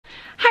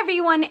Hi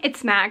everyone,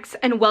 it's Max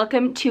and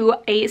welcome to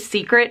a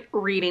secret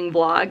reading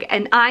vlog,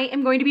 and I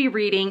am going to be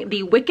reading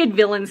the Wicked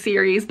Villain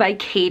series by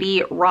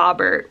Katee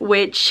Robert,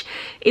 which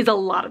is a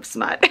lot of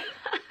smut.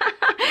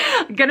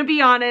 I'm gonna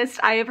be honest,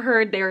 I have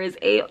heard there is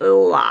a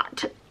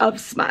lot of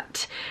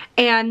smut.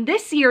 And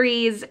this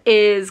series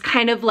is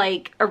kind of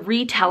like a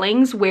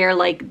retellings where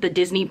like the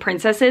Disney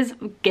princesses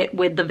get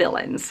with the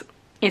villains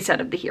instead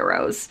of the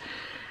heroes.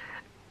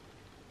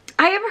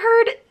 I have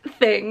heard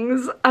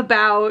things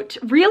about,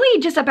 really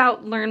just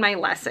about Learn My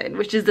Lesson,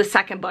 which is the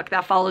second book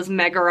that follows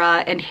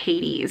Megara and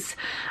Hades.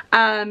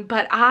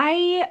 But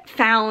I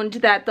found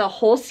that the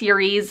whole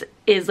series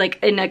is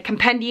like in a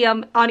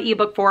compendium on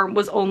ebook form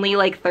was only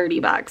like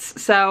 30 bucks.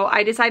 So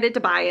I decided to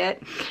buy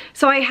it.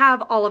 So I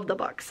have all of the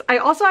books. I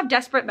also have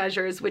Desperate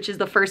Measures, which is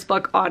the first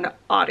book on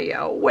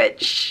audio,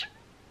 which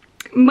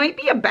might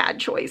be a bad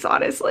choice,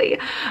 honestly.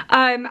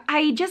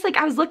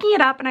 I was looking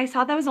it up and I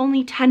saw that was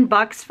only 10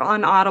 bucks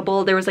on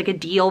Audible. There was like a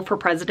deal for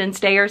President's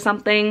Day or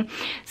something.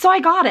 So I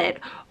got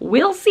it.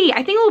 We'll see. I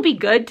think it will be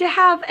good to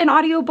have an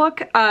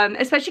audiobook,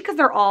 especially because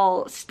they're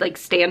all like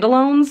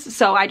standalones.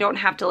 So I don't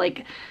have to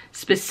like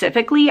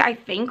specifically, I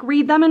think,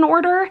 read them in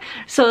order.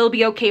 So it'll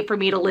be okay for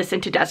me to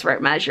listen to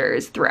Desperate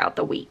Measures throughout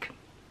the week.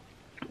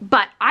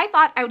 But I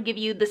thought I would give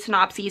you the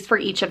synopses for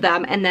each of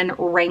them and then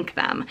rank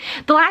them.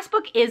 The last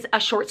book is a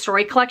short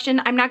story collection.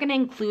 I'm not going to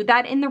include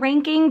that in the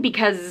ranking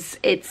because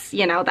it's,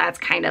 you know, that's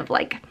kind of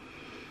like,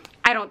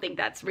 I don't think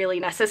that's really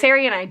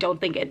necessary, and I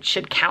don't think it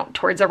should count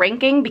towards a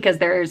ranking because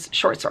there's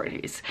short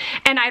stories.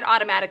 And I'd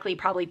automatically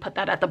probably put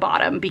that at the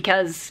bottom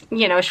because,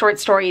 you know, short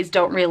stories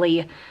don't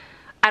really,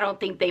 I don't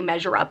think they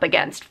measure up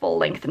against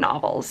full-length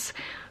novels.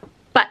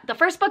 But the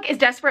first book is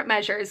Desperate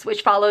Measures,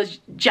 which follows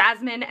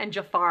Jasmine and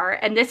Jafar.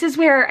 And this is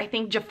where I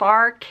think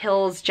Jafar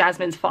kills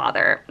Jasmine's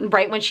father,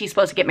 right when she's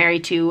supposed to get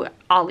married to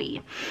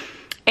Ali.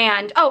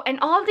 And, oh, and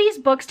all of these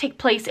books take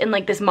place in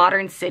like this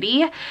modern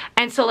city.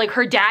 And so like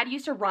her dad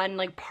used to run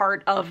like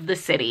part of the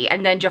city.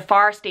 And then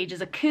Jafar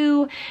stages a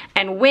coup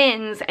and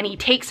wins, and he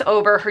takes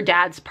over her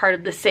dad's part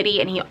of the city,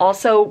 and he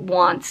also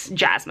wants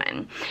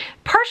Jasmine.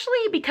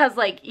 Partially because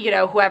like, you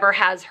know, whoever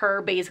has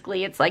her,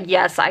 basically it's like,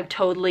 yes, I've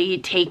totally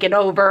taken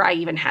over. I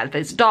even have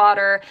his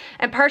daughter.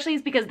 And partially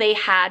it's because they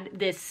had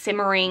this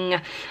simmering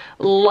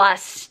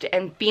lust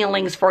and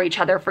feelings for each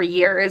other for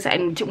years.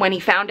 And when he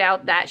found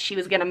out that she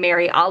was gonna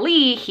marry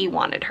Ali, he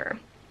wanted her.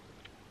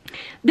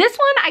 This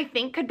one I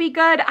think could be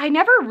good. I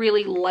never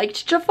really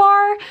liked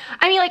Jafar.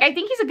 I mean, like, I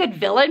think he's a good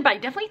villain, but I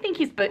definitely think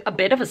he's a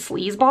bit of a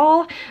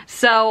sleazeball.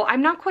 So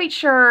I'm not quite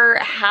sure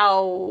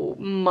how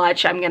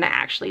much I'm gonna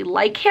actually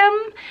like him,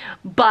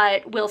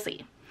 but we'll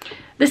see.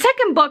 The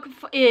second book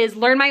is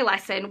Learn My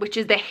Lesson, which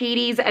is the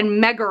Hades and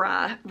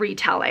Megara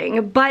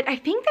retelling, but I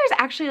think there's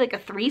actually like a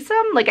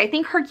threesome. Like, I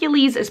think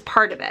Hercules is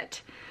part of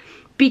it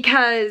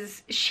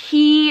because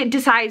he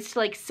decides to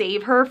like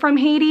save her from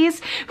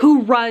Hades,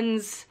 who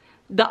runs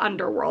the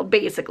underworld,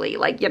 basically,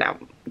 like, you know,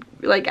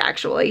 like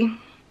actually.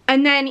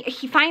 And then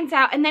he finds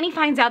out,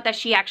 that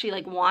she actually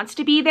like wants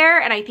to be there,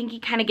 and I think he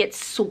kind of gets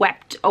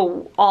swept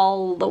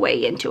all the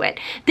way into it.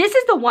 This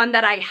is the one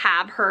that I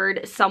have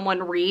heard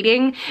someone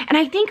reading, and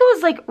I think it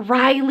was like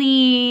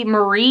Riley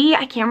Marie,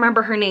 I can't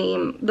remember her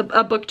name,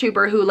 a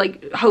booktuber who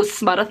like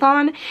hosts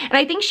Smutathon, and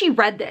I think she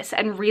read this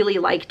and really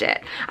liked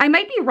it. I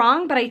might be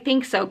wrong, but I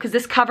think so, because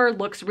this cover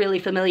looks really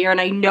familiar,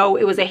 and I know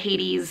it was a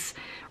Hades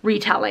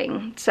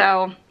retelling,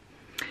 so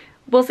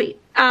we'll see.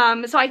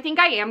 So I think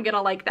I am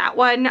gonna like that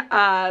one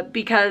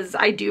because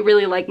I do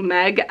really like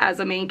Meg as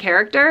a main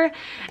character.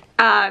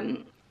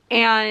 And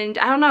I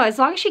don't know, as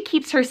long as she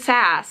keeps her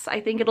sass, I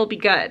think it'll be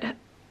good.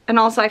 And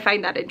also I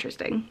find that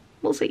interesting.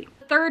 We'll see.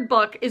 The third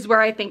book is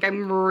where I think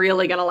I'm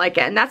really gonna like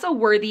it, and that's A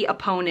Worthy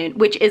Opponent,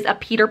 which is a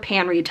Peter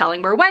Pan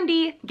retelling where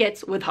Wendy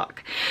gets with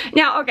Hook.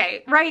 Now,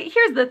 okay, right,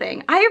 here's the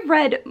thing. I have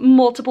read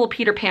multiple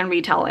Peter Pan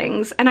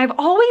retellings, and I've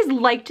always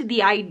liked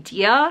the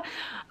idea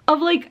of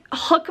like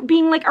Hook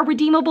being like a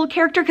redeemable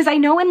character, because I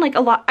know in like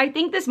a lot, I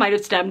think this might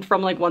have stemmed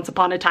from like Once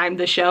Upon a Time,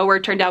 the show, where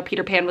it turned out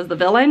Peter Pan was the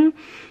villain,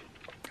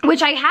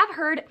 which I have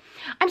heard.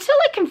 I'm still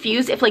like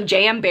confused if like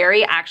J.M.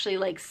 Barrie actually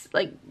like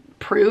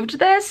proved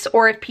this,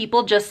 or if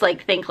people just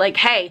like think like,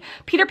 hey,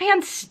 Peter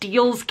Pan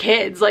steals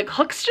kids, like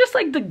Hook's just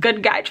like the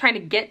good guy trying to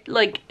get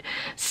like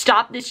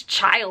stop this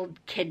child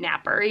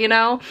kidnapper, you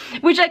know,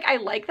 which like I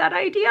like that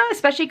idea,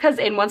 especially because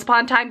in Once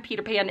Upon a Time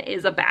Peter Pan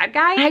is a bad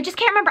guy. I just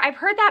can't remember. I've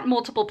heard that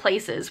multiple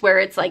places where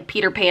it's like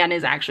Peter Pan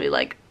is actually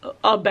like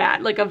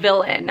a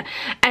villain,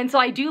 and so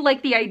I do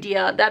like the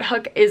idea that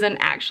Hook isn't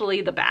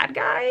actually the bad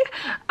guy.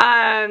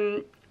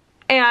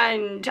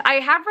 And I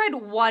have read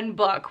one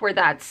book where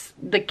that's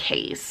the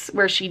case,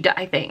 where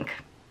I think.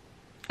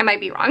 I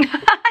might be wrong.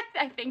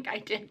 I think I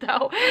did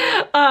though.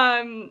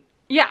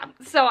 Yeah,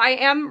 so I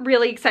am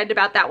really excited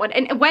about that one.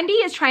 And Wendy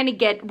is trying to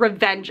get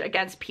revenge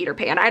against Peter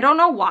Pan. I don't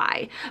know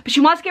why, but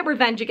she wants to get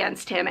revenge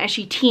against him, and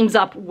she teams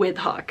up with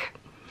Hook.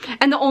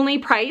 And the only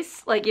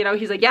price, like, you know,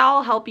 he's like, yeah,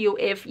 I'll help you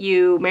if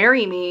you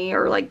marry me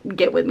or like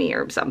get with me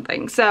or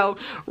something. So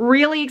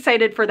really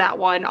excited for that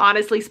one.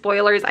 Honestly,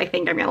 spoilers, I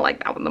think I'm gonna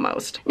like that one the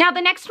most. Now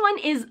the next one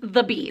is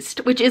The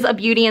Beast, which is a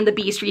Beauty and the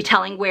Beast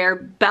retelling where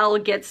Belle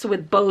gets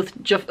with both,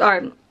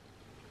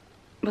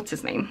 what's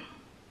his name?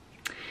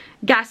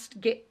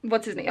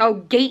 What's his name? Oh,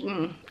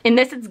 Gayton. In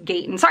this, it's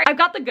Gayton. Sorry, I've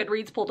got the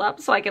Goodreads pulled up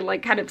so I can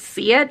like kind of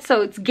see it.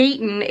 So it's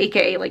Gayton,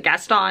 aka like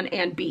Gaston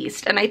and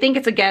Beast. And I think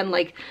it's again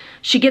like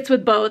she gets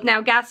with both.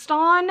 Now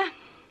Gaston,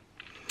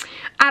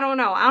 I don't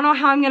know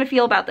how I'm gonna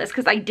feel about this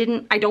because I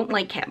don't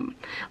like him.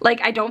 Like,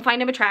 I don't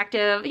find him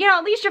attractive. You know,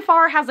 at least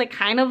Jafar has like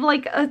kind of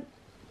like a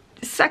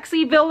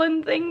sexy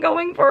villain thing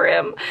going for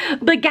him,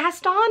 but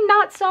Gaston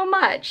not so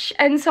much,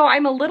 and so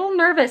I'm a little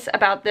nervous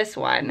about this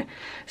one.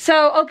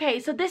 So okay,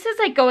 so this is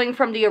like going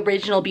from the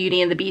original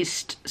Beauty and the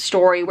Beast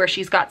story where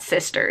she's got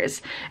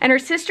sisters, and her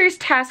sisters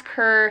task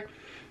her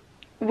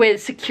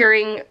with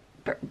securing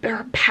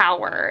her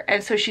power,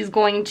 and so she's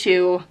going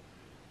to,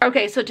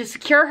 okay, so to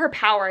secure her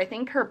power, I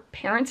think her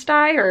parents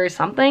die or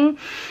something,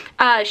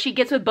 she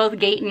gets with both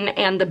Gayton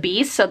and the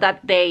Beast so that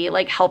they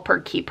like help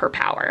her keep her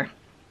power.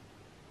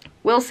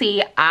 We'll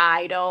see.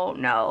 I don't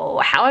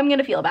know how I'm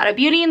gonna feel about it.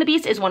 Beauty and the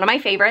Beast is one of my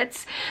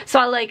favorites.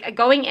 So like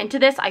going into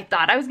this, I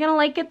thought I was gonna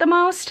like it the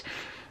most,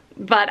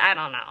 but I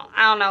don't know.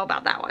 I don't know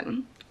about that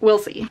one. We'll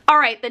see. All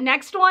right, the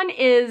next one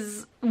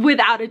is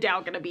without a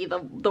doubt gonna be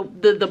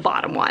the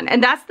bottom one,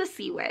 and that's The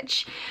Sea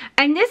Witch.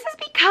 And this is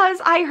because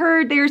I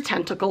heard there's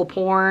tentacle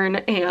porn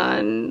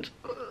and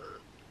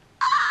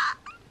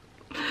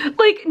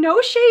like,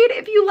 no shade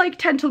if you like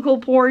tentacle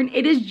porn,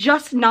 it is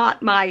just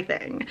not my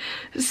thing.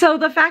 So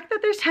the fact that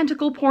there's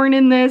tentacle porn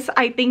in this,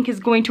 I think is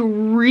going to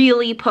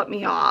really put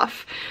me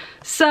off.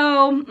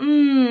 So,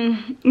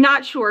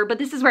 not sure, but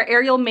this is where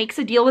Ariel makes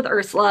a deal with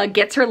Ursula,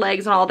 gets her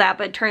legs and all that,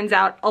 but it turns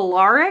out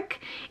Alaric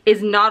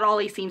is not all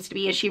he seems to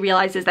be, and she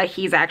realizes that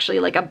he's actually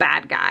like a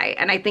bad guy.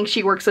 And I think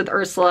she works with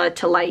Ursula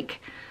to like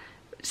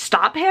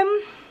stop him.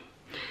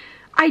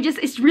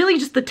 It's really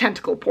just the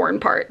tentacle porn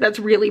part that's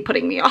really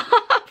putting me off.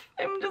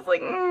 I'm just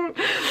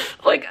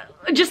like,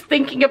 just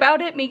thinking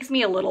about it makes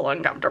me a little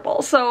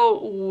uncomfortable. So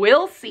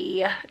we'll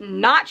see.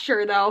 Not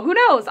sure though. Who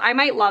knows? I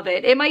might love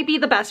it. It might be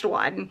the best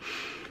one.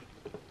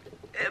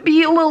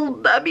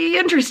 That'd be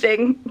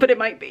interesting, but it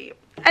might be.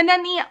 And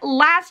then the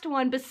last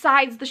one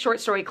besides the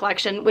short story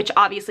collection, which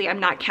obviously I'm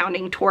not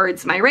counting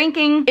towards my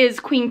ranking, is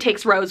Queen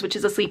Takes Rose, which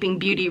is a Sleeping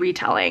Beauty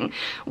retelling,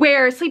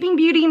 where Sleeping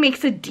Beauty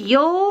makes a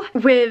deal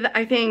with,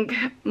 I think,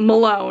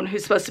 Malone,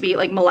 who's supposed to be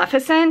like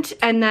Maleficent,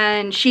 and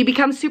then she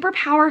becomes super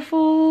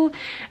powerful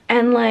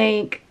and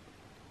like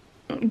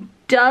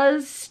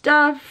does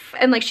stuff,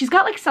 and like she's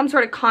got like some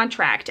sort of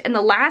contract, and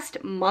the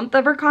last month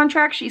of her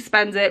contract she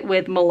spends it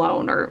with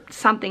Malone or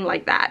something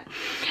like that.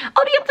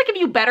 I'll be able to give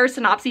you better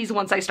synopses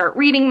once I start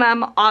reading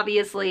them,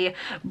 obviously,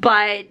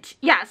 but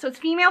yeah, so it's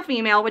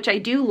female, which I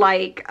do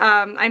like.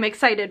 I'm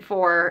excited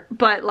for,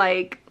 but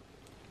like,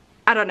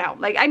 I don't know.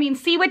 Like, I mean,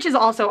 Sea Witch is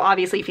also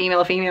obviously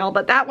female,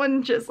 but that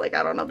one just like,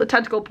 I don't know, the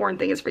tentacle porn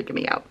thing is freaking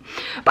me out.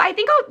 But I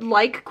think I would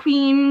like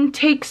Queen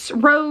Takes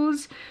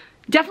Rose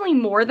definitely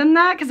more than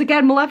that, because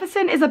again,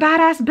 Maleficent is a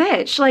badass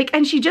bitch, like,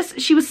 and she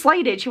was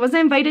slighted. She wasn't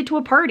invited to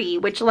a party,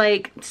 which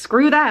like,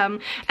 screw them.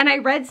 And I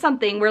read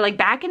something where like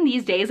back in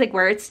these days, like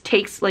where it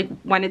takes like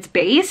when it's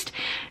based,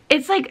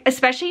 it's like,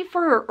 especially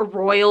for a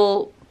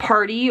royal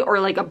party or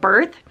like a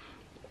birth,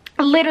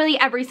 literally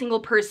every single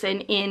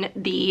person in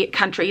the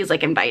country is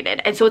like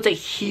invited, and so it's a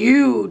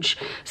huge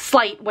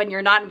slight when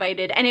you're not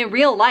invited. And in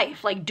real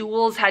life, like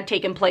duels had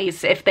taken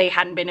place if they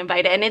hadn't been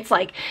invited, and it's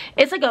like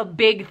a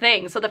big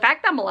thing. So the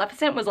fact that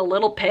Maleficent was a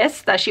little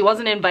pissed that she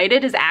wasn't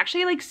invited is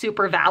actually like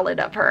super valid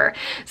of her.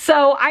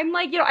 So I'm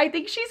like, you know, I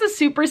think she's a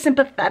super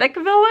sympathetic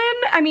villain.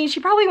 I mean, she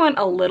probably went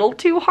a little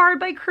too hard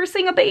by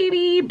cursing a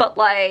baby, but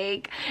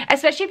like,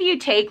 especially if you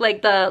take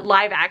like the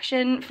live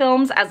action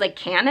films as like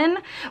canon,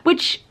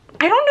 which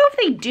I don't know if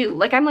they do.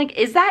 Like, I'm like,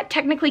 is that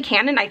technically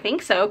canon? I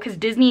think so, because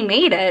Disney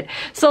made it.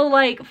 So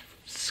like,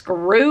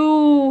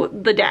 screw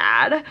the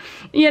dad,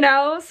 you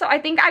know? So I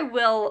think I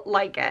will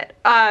like it.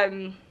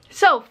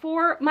 So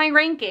for my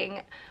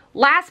ranking,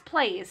 last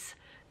place,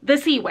 The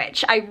Sea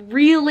Witch. I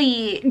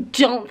really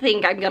don't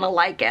think I'm gonna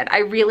like it. I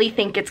really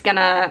think it's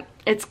gonna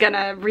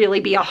really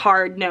be a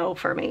hard no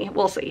for me.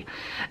 We'll see.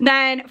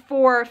 Then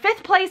for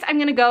 5th place, I'm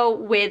gonna go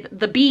with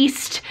The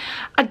Beast.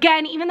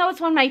 Again, even though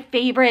it's one of my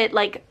favorite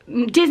like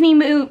Disney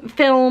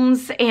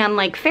films and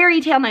like fairy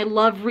tale, and I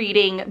love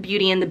reading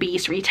Beauty and the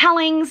Beast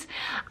retellings,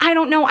 I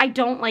don't know, I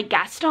don't like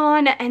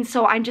Gaston, and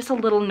so I'm just a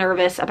little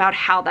nervous about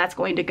how that's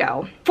going to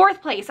go.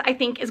 4th place, I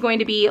think, is going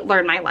to be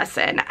Learn My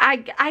Lesson.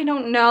 I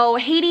don't know.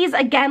 Hades,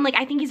 again, like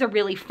I think he's a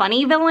really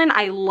funny villain.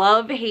 I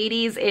love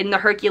Hades in the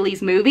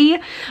Hercules movie,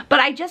 but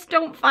I just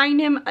don't find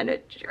him an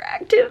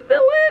attractive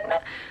villain.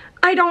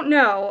 I don't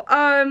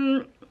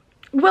know.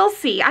 We'll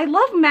see. I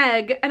love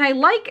Meg and I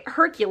like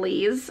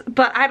Hercules,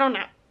 but I don't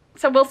know.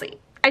 So we'll see.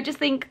 I just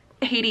think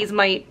Hades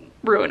might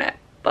ruin it,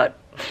 but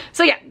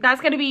So yeah,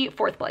 that's gonna be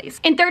 4th place.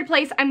 In 3rd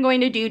place, I'm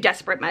going to do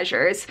Desperate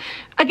Measures.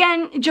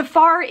 Again,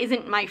 Jafar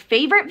isn't my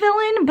favorite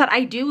villain, but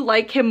I do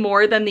like him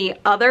more than the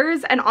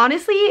others. And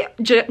honestly,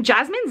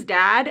 Jasmine's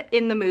dad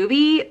in the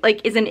movie,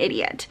 like, is an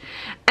idiot.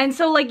 And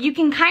so, like, you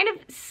can kind of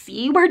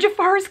see where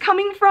Jafar is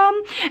coming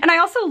from. And I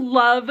also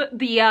love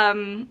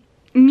the,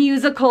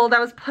 musical that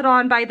was put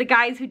on by the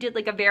guys who did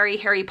like a very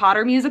Harry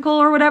Potter musical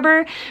or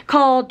whatever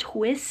called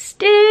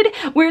Twisted,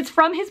 where it's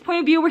from his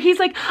point of view where he's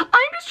like,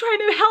 I'm just trying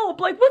to help,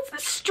 like what's the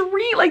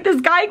street, like this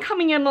guy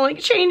coming in and like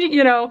changing,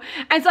 you know.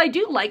 And so I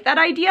do like that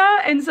idea.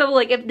 And so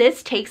like if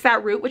this takes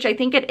that route, which I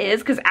think it is,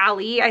 because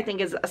Ali I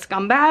think is a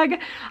scumbag,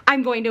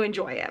 I'm going to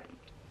enjoy it.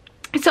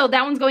 So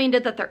that one's going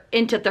into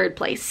 3rd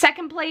place.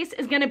 2nd place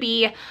is gonna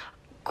be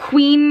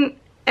Queen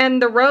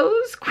and the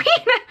Rose?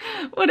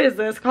 What is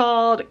this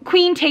called?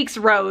 Queen Takes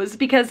Rose,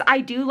 because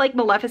I do like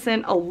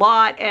Maleficent a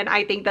lot and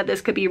I think that this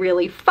could be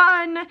really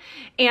fun.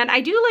 And I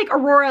do like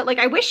Aurora, like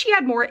I wish she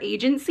had more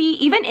agency,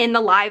 even in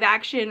the live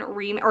action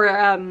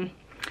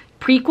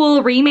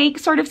prequel remake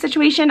sort of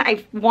situation.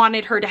 I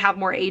wanted her to have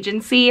more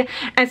agency.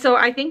 And so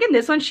I think in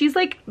this one, she's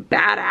like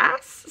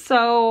badass.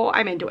 So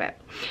I'm into it.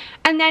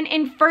 And then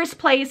in 1st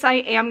place, I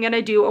am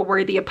gonna do A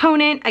Worthy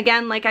Opponent.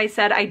 Again, like I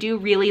said, I do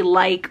really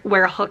like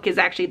where Hook is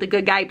actually the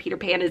good guy, Peter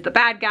Pan is the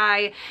bad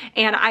guy.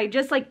 And I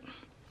just like,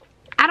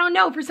 I don't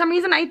know, for some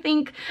reason I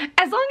think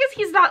as long as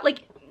he's not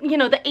like, you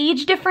know, the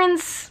age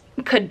difference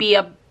could be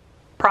a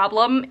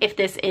problem if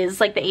this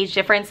is like the age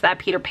difference that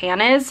Peter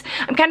Pan is.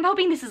 I'm kind of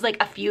hoping this is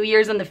like a few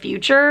years in the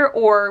future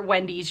or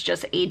Wendy's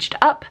just aged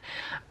up.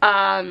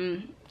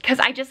 Cause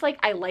I just like,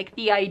 I like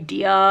the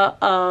idea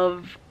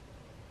of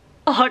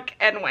Hook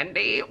and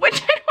Wendy,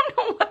 which I don't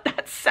know what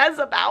that says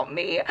about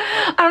me.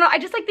 I don't know, I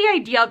just like the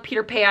idea of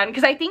Peter Pan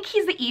because I think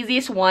he's the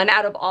easiest one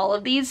out of all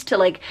of these to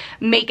like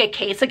make a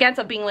case against,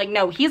 of being like,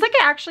 no, he's like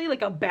actually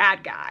like a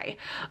bad guy.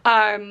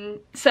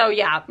 So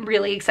yeah,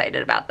 really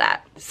excited about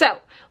that. So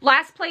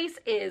last place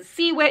is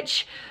Sea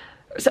Witch.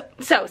 So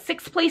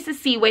 6th place is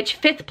Sea Witch,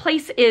 5th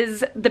place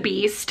is The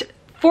Beast,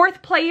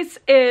 4th place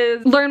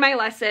is Learn My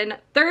Lesson,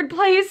 3rd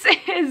place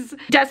is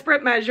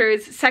Desperate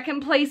Measures,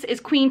 2nd place is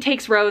Queen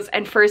Takes Rose,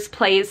 and 1st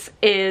place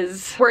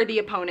is Worthy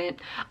Opponent.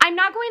 I'm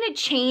not going to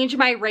change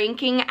my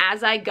ranking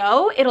as I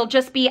go. It'll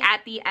just be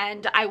at the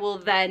end. I will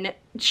then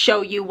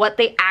show you what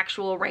the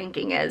actual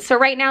ranking is. So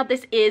right now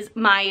this is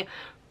my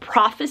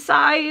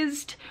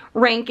prophesized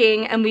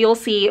ranking, and we'll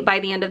see by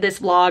the end of this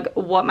vlog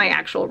what my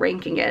actual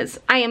ranking is.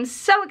 I am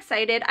so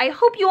excited. I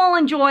hope you all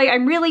enjoy.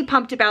 I'm really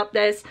pumped about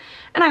this,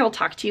 and I will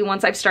talk to you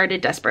once I've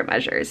started Desperate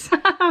Measures.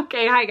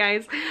 Okay, hi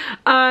guys.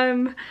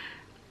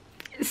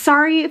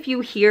 Sorry if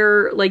you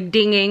hear like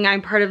dinging.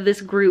 I'm part of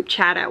this group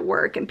chat at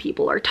work and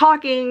people are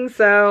talking,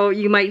 so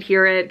you might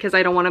hear it because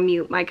I don't want to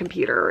mute my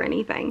computer or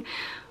anything.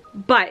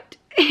 But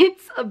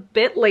it's a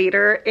bit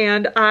later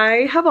and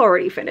I have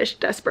already finished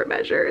Desperate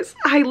Measures.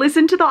 I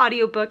listened to the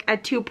audiobook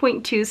at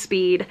 2.2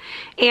 speed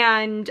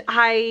and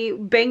I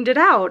banged it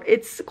out.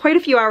 It's quite a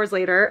few hours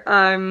later.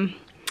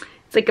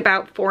 It's like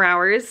about 4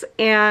 hours,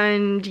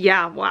 and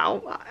yeah,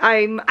 wow.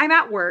 I'm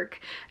at work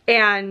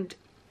and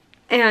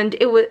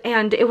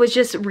it was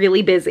just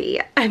really busy.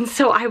 And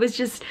so I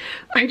just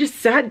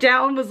sat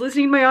down, was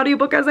listening to my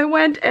audiobook as I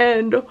went,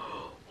 and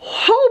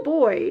oh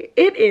boy,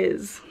 it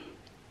is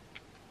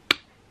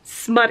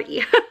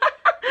smutty.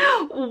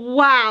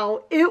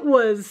 Wow, it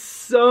was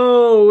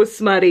so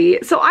smutty.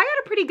 So I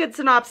had a pretty good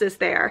synopsis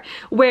there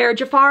where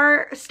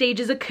Jafar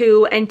stages a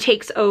coup and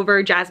takes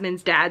over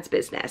Jasmine's dad's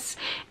business.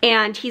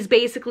 And he's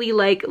basically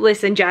like,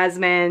 listen,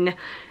 Jasmine,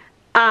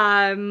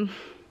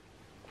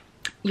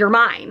 you're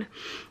mine,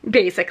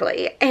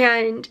 basically.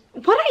 And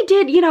what I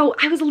did, you know,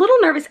 I was a little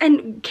nervous,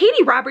 and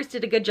Katee Roberts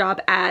did a good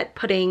job at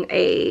putting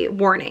a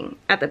warning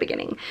at the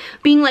beginning,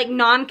 being like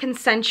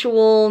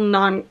non-consensual,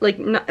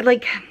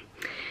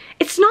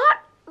 it's not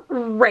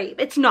rape.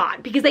 It's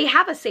not, because they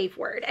have a safe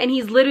word, and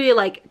he's literally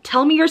like,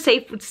 tell me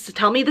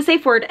the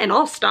safe word and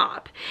I'll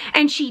stop.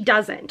 And she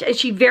doesn't. And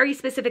she very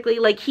specifically,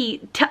 like, he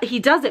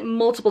does it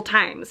multiple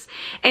times.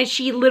 And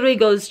she literally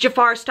goes,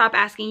 Jafar, stop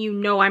asking, you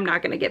know I'm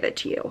not gonna give it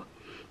to you.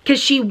 Because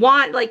she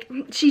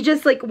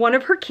just like, one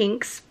of her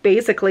kinks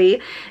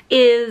basically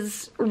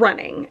is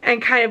running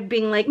and kind of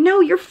being like,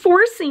 no, you're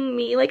forcing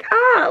me, like,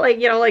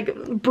 you know, like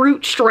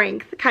brute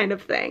strength kind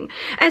of thing.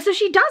 And so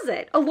she does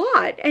it a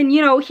lot. And,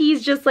 you know,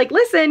 he's just like,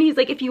 listen, he's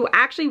like, if you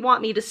actually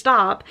want me to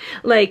stop,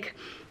 like,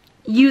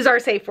 use our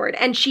safe word.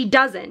 And she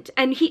doesn't.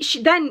 And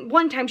then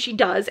one time she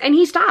does, and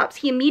he stops.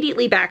 He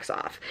immediately backs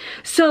off.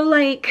 So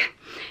like,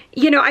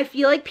 you know, I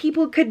feel like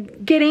people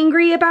could get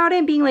angry about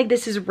it, being like,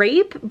 this is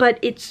rape, but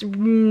it's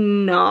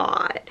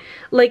not.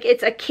 Like,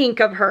 it's a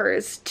kink of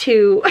hers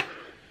to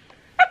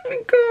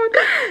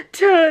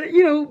to,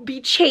 you know,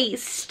 be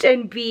chaste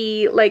and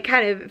be like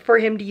kind of for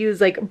him to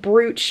use like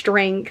brute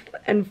strength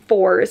and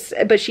force,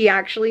 but she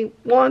actually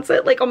wants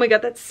it. Like, oh my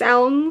god, that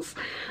sounds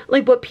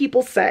like what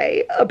people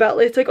say about,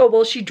 it's like, oh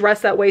well, she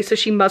dressed that way so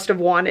she must have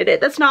wanted it.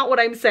 That's not what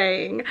I'm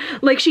saying.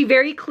 Like, she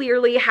very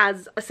clearly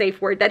has a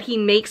safe word that he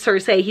makes her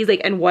say. He's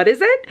like, and what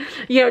is it?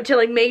 You know, to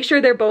like make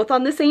sure they're both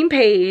on the same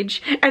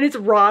page. And it's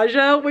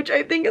Raja, which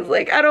I think is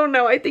like, I don't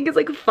know, I think it's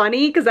like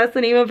funny because that's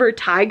the name of her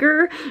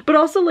tiger, but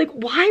also like,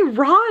 why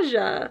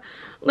Raja?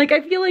 Like,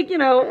 I feel like, you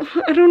know,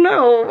 I don't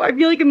know. I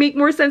feel like it'd make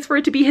more sense for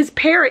it to be his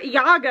parrot,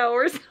 Iago,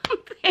 or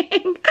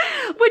something.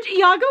 Which,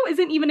 Iago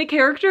isn't even a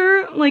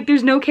character. Like,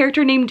 there's no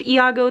character named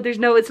Iago. There's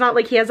no, it's not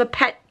like he has a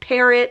pet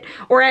parrot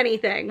or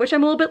anything. Which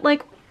I'm a little bit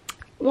like,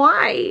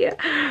 why?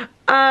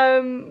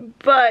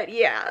 But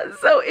yeah,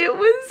 so it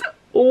was,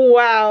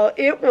 wow.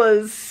 It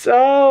was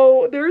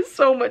so, there's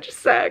so much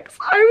sex.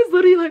 I was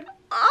literally like,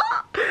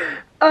 ah.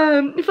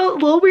 It felt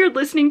a little weird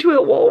listening to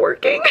it while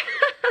working.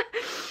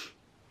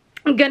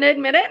 I'm gonna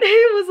admit it,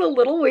 it was a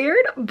little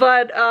weird,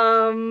 but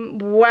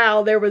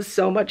wow, there was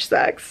so much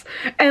sex.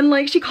 And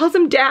like, she calls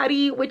him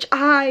daddy, which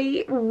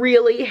I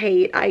really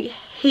hate. I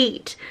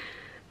hate.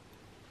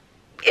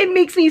 It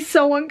makes me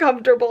so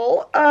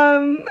uncomfortable.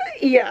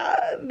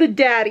 Yeah, the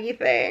daddy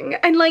thing.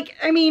 And like,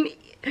 I mean,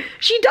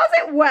 she does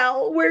it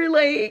well where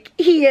like,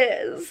 he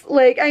is.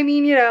 Like, I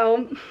mean, you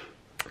know,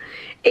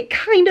 it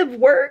kind of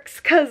works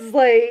because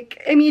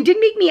like, I mean, it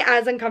didn't make me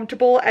as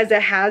uncomfortable as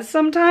it has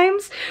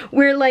sometimes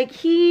where like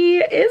he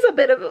is a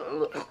bit of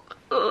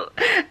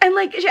and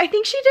like, I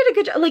think she did a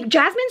good job. Like,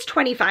 Jasmine's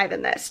 25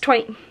 in this,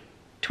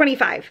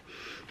 25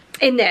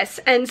 in this.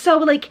 And so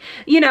like,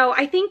 you know,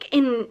 I think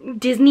in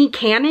Disney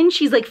canon,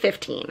 she's like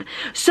 15.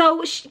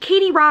 So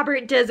Katee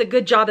Robert does a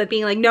good job of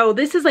being like, no,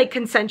 this is like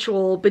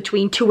consensual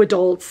between two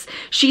adults.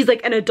 She's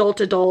like an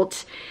adult.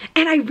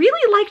 And I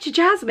really liked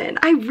Jasmine.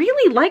 I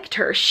really liked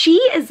her. She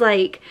is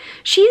like,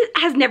 she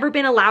has never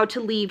been allowed to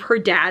leave her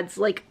dad's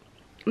like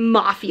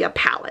mafia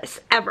palace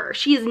ever.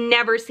 She has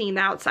never seen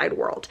the outside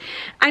world.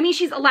 I mean,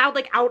 she's allowed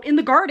like out in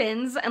the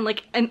gardens and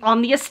like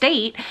on the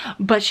estate,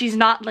 but she's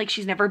not like,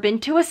 she's never been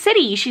to a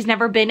city. She's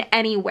never been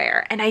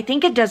anywhere. And I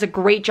think it does a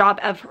great job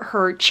of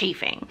her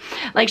chafing.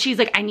 Like, she's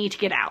like, I need to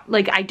get out.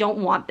 Like, I don't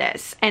want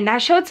this. And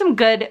that showed some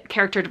good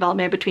character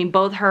development between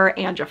both her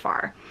and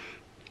Jafar.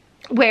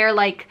 Where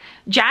like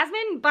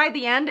Jasmine by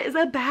the end is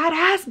a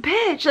badass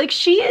bitch. Like,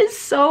 she is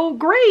so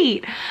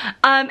great.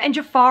 And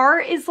Jafar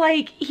is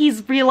like,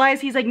 he's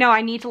realized, he's like, no,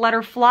 I need to let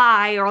her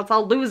fly or else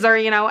I'll lose her,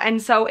 you know? And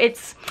so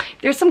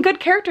there's some good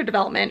character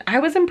development. I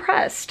was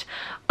impressed.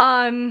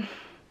 Honestly,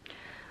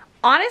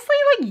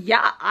 like,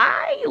 yeah,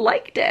 I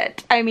liked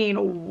it. I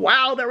mean,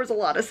 wow, there was a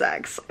lot of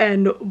sex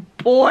and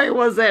boy,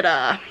 was it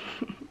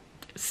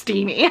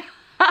steamy.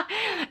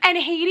 And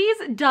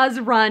Hades does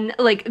run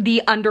like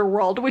the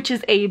underworld, which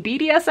is a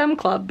BDSM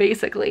club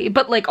basically,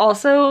 but like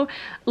also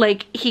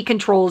like he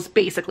controls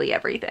basically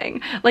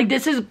everything. Like,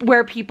 this is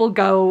where people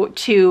go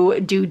to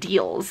do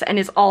deals and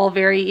it's all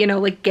very, you know,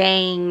 like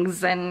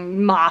gangs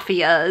and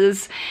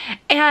mafias.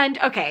 And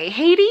okay,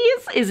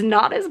 Hades is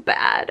not as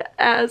bad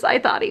as I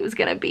thought he was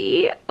gonna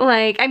be.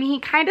 Like, I mean, he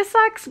kind of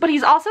sucks, but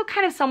he's also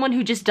kind of someone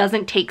who just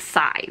doesn't take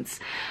sides.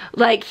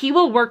 Like, he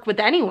will work with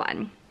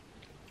anyone.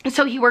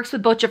 So he works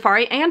with both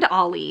Jafari and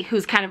Ali,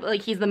 who's kind of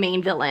like, he's the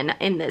main villain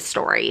in this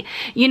story,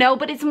 you know,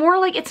 but it's more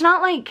like, it's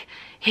not like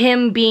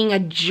him being a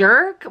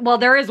jerk. Well,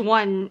 there is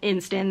one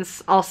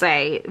instance, I'll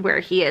say, where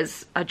he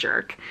is a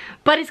jerk,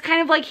 but it's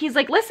kind of like, he's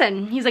like,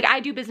 listen, he's like,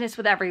 I do business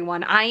with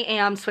everyone. I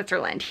am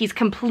Switzerland. He's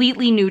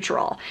completely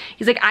neutral.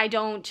 He's like, I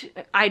don't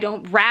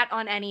rat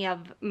on any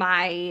of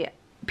my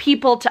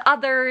people to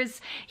others.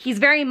 He's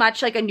very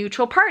much like a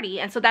neutral party.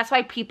 And so that's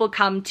why people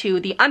come to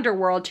the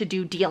underworld to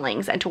do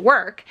dealings and to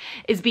work,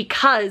 is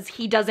because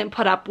he doesn't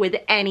put up with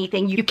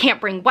anything. You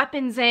can't bring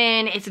weapons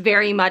in. It's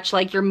very much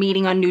like you're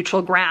meeting on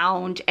neutral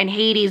ground. And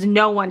Hades,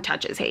 no one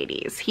touches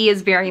Hades. He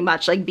is very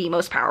much like the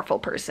most powerful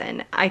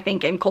person, I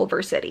think, in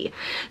Culver City.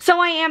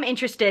 So I am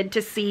interested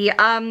to see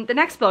the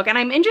next book, and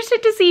I'm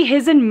interested to see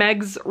his and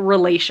Meg's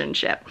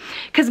relationship,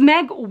 because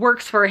Meg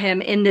works for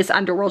him in this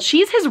underworld.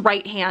 She's his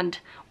right-hand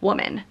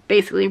woman,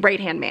 basically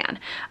right-hand man.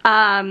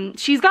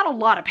 She's got a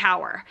lot of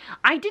power.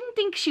 I didn't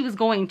think she was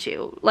going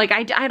to. Like,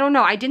 I don't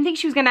know. I didn't think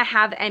she was gonna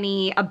have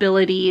any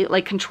ability,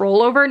 like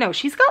control over. No,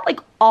 she's got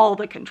like all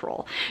the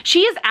control.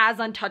 She is as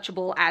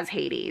untouchable as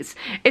Hades.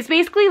 It's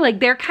basically like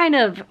they're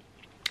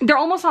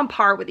almost on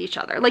par with each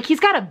other. Like, he's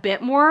got a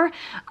bit more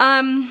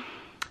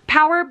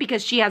power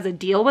because she has a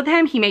deal with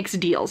him. He makes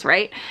deals,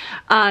 right?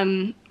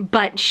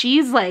 But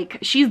she's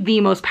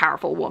the most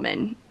powerful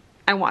woman,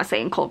 I want to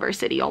say, in Culver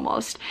City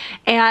almost.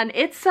 And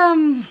it's,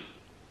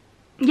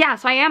 yeah,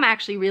 so I am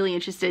actually really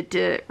interested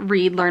to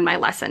Learn My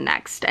Lesson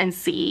next and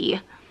see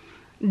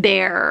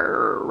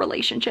their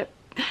relationship.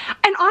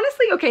 And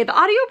honestly, okay, the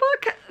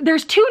audiobook,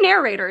 there's 2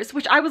 narrators,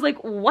 which I was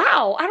like,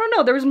 wow, I don't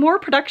know, there was more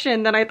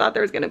production than I thought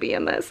there was going to be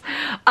in this.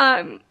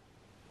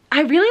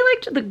 I really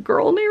liked the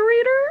girl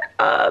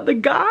narrator. The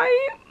guy,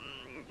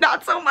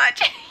 not so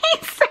much.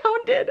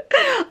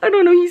 I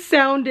don't know, he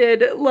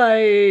sounded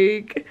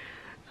like,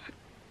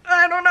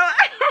 I don't know.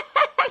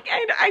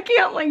 I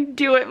can't like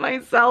do it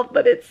myself,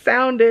 but it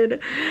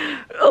sounded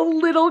a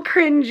little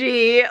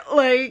cringy.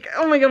 Like,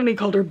 oh my God, when he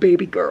called her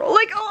baby girl,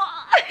 like, oh.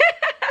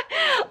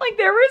 Like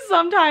there were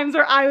some times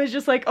where I was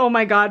just like, oh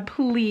my God,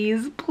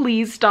 please,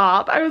 please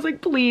stop. I was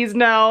like, please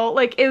no.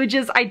 Like it would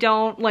just, I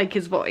don't like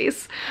his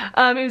voice.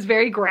 It was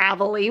very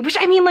gravelly, which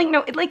I mean, like,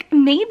 no, it like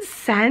made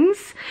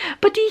sense,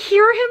 but to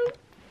hear him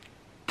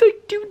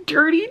like do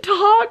dirty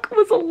talk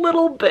was a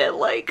little bit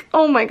like,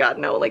 oh my God,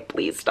 no, like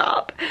please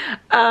stop.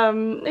 A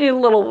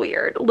little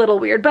weird,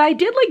 but I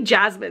did like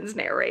Jasmine's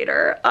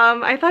narrator.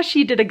 I thought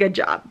she did a good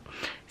job.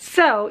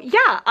 So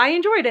yeah, I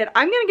enjoyed it.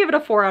 I'm gonna give it a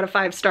 4 out of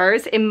 5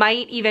 stars. It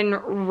might even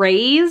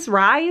rise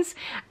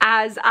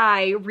as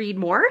I read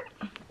more.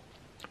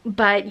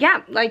 But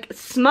yeah, like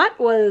smut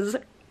was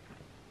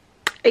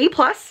A+,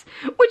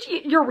 which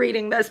you're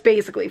reading this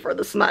basically for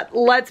the smut.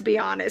 Let's be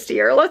honest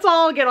here. Let's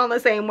all get on the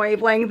same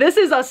wavelength. This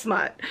is a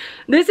smut.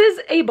 This is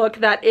a book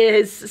that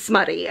is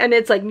smutty, and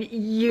it's like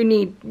you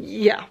need,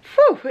 yeah.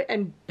 Whew.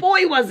 And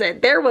boy was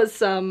it. There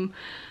was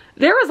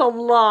a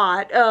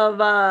lot of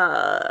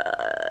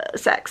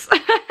sex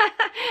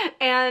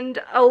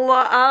and a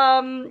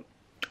lot,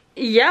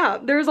 yeah,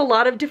 there's a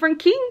lot of different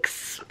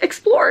kinks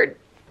explored.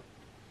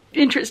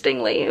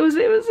 Interestingly, it was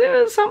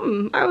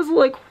something. I was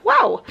like,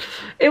 wow.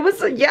 It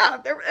was, yeah,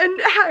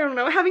 and I don't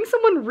know, having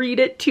someone read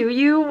it to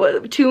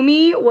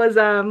me was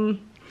a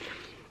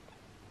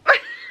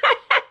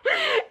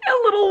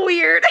little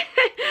weird.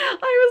 I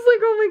was like,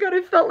 oh my God,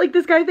 I felt like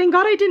this guy. Thank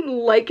God I didn't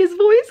like his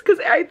voice, because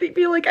I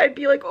feel like I'd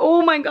be like,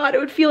 oh my God, it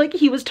would feel like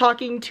he was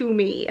talking to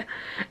me.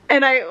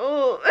 And I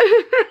don't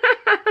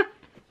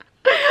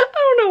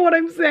know what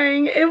I'm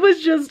saying. It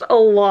was just a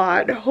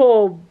lot.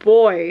 Oh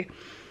boy.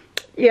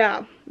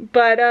 Yeah,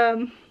 but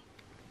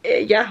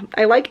yeah,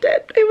 I liked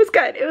it. It was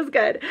good. It was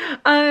good.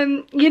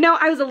 You know,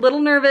 I was a little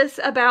nervous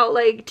about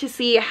like to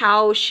see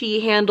how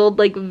she handled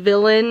like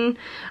villain,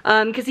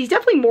 because he's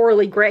definitely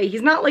morally gray.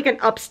 He's not like an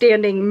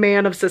upstanding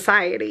man of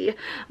society,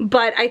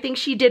 but I think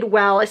she did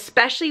well,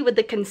 especially with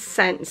the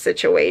consent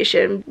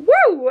situation.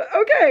 Woo!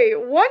 Okay,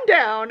 1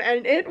 down,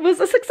 and it was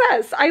a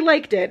success. I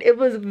liked it. It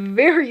was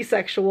very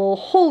sexual,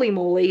 holy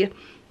moly,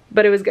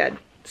 but it was good.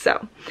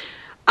 So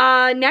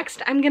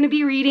next I'm gonna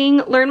be reading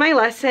Learn My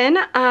Lesson.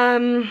 Yeah,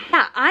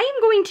 I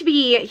am going to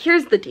be,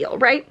 here's the deal,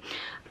 right?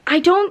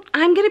 I'm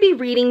gonna be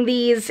reading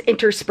these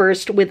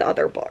interspersed with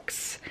other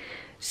books.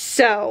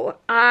 So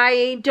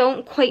I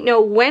don't quite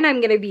know when I'm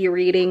gonna be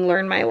reading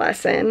Learn My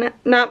Lesson.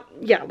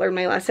 Learn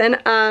My Lesson.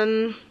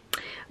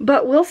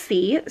 But we'll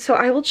see. So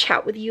I will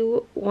chat with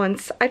you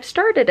once I've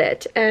started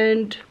it,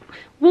 and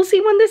we'll see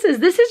when this is.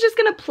 This is just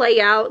gonna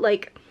play out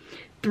like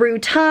through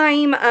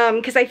time,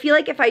 because I feel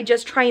like if I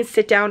just try and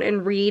sit down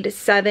and read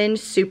 7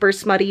 super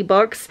smutty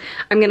books,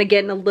 I'm gonna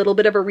get in a little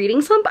bit of a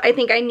reading slump. I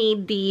think I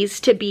need these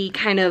to be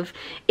kind of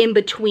in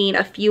between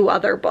a few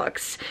other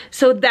books,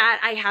 so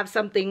that I have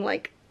something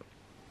like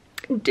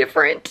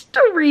different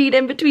to read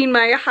in between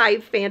my high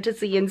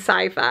fantasy and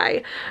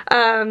sci-fi.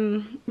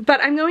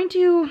 But I'm going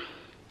to,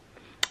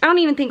 I don't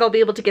even think I'll be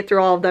able to get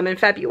through all of them in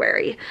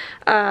February,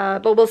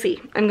 but we'll see.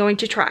 I'm going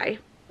to try.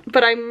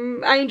 But I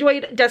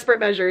enjoyed Desperate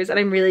Measures, and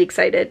I'm really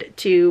excited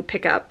to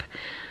pick up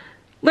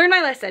Learn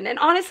My Lesson. And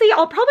honestly,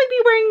 I'll probably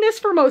be wearing this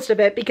for most of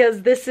it, because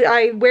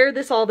I wear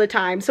this all the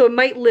time, so it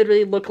might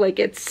literally look like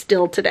it's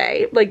still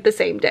today, like the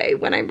same day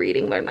when I'm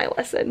reading Learn My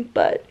Lesson,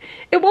 but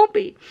it won't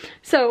be.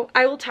 So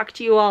I will talk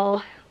to you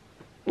all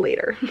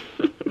later.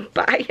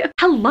 Bye.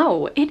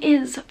 Hello, it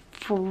is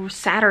for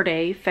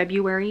Saturday,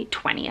 February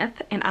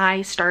 20th, and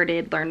I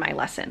started Learn My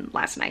Lesson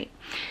last night,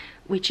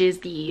 which is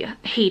the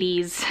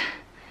Hades,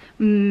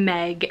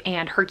 Meg,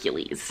 and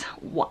Hercules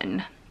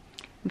 1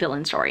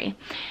 villain story.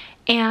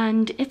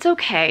 And it's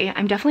okay.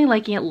 I'm definitely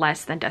liking it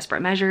less than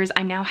Desperate Measures.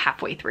 I'm now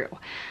halfway through.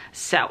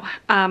 So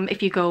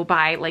if you go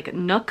by like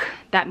Nook,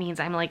 that means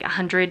I'm like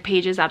 100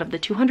 pages out of the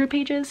 200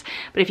 pages.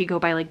 But if you go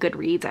by like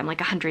Goodreads, I'm like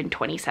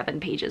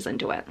 127 pages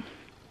into it.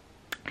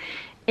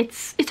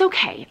 It's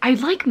okay. I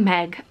like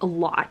Meg a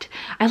lot.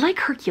 I like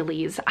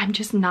Hercules. I'm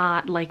just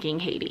not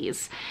liking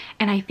Hades.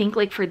 And I think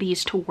like for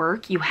these to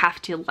work, you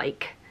have to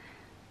like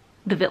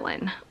the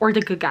villain or the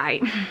good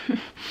guy,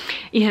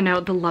 you know,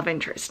 the love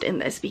interest in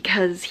this,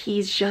 because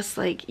he's just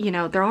like, you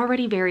know, they're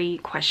already very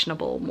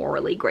questionable,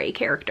 morally gray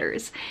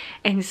characters.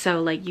 And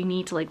so like you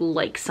need to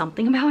like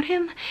something about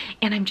him.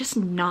 And I'm just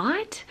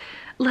not.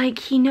 Like,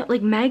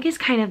 like Meg is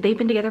kind of, they've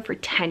been together for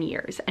 10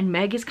 years, and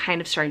Meg is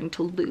kind of starting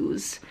to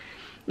lose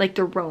like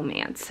the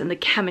romance and the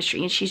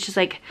chemistry, and she's just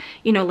like,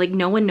 you know, like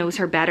no one knows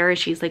her better.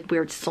 She's like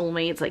weird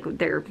soulmates, like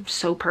they're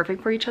so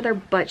perfect for each other,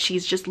 but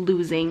she's just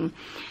losing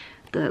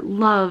the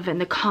love and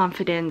the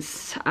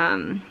confidence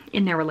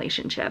in their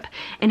relationship.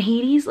 And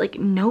Hades like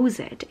knows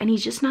it, and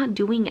he's just not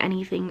doing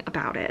anything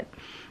about it.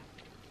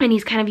 And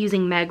he's kind of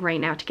using Meg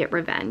right now to get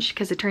revenge,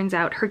 because it turns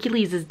out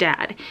Hercules'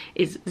 dad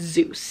is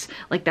Zeus.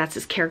 Like, that's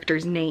his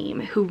character's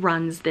name, who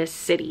runs this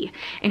city.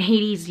 And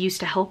Hades used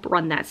to help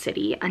run that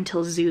city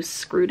until Zeus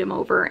screwed him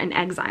over and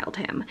exiled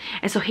him.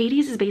 And so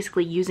Hades is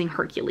basically using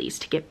Hercules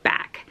to get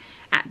back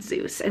at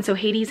Zeus. And so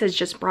Hades has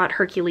just brought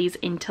Hercules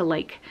into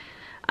like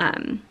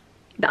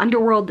the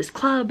underworld, this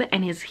club,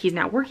 and he's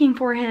now working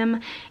for him,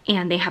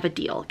 and they have a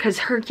deal because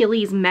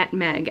Hercules met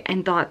Meg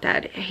and thought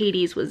that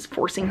Hades was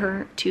forcing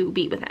her to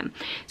be with him.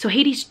 So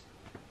Hades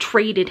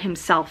traded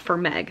himself for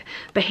Meg,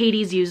 but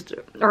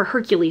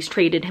Hercules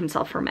traded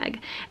himself for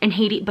Meg, and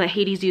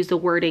Hades used the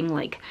wording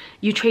like,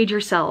 you trade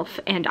yourself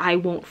and I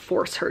won't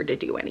force her to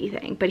do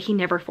anything. But he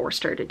never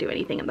forced her to do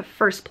anything in the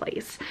first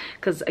place,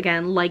 because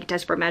again, like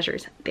Desperate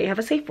Measures, they have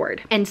a safe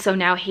word. And so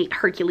now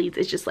Hercules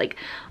is just like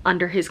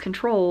under his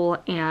control,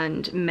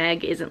 and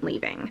Meg isn't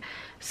leaving.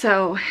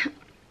 So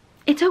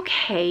it's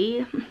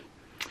okay.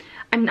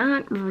 I'm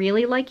not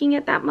really liking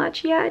it that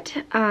much yet.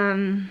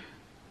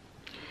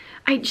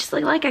 I just,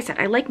 like I said,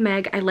 I like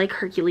Meg, I like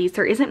Hercules.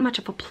 There isn't much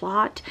of a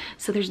plot,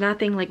 so there's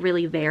nothing like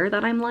really there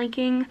that I'm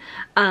liking.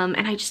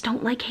 And I just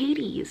don't like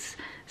Hades.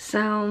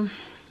 So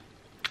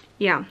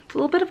yeah, it's a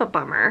little bit of a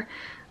bummer,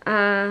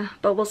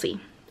 but we'll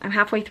see. I'm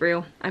halfway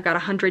through. I've got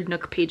 100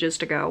 Nook pages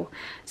to go,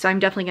 so I'm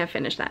definitely gonna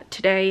finish that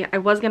today. I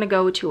was gonna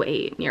go to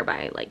a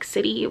nearby like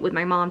city with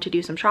my mom to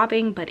do some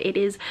shopping, but it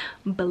is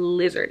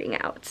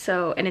blizzarding out,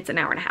 so, and it's an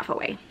hour and a half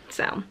away.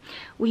 So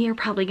we are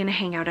probably gonna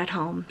hang out at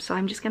home. So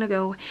I'm just gonna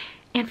go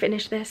and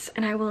finish this,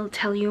 and I will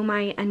tell you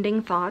my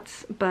ending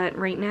thoughts. But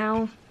right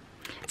now,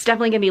 it's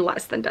definitely gonna be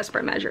less than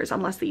Desperate Measures,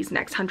 unless these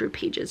next 100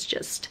 pages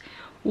just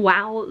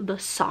wow the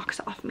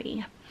socks off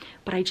me.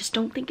 But I just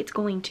don't think it's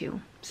going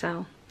to,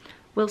 so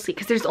we'll see.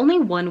 Because there's only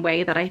one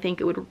way that I think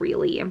it would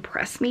really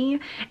impress me,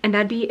 and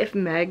that'd be if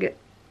Meg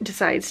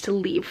decides to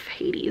leave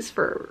Hades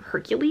for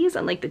Hercules,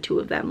 and like the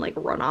two of them like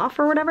run off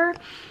or whatever.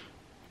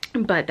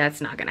 But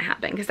that's not gonna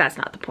happen, because that's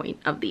not the point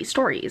of these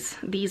stories.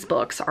 These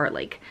books are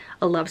like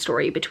a love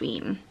story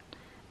between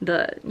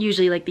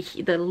usually like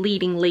the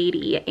leading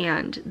lady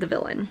and the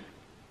villain.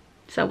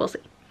 So we'll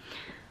see.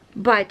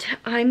 But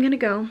I'm gonna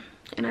go,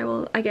 and I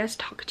will, I guess,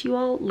 talk to you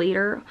all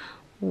later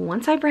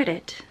once I've read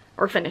it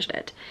or finished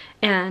it,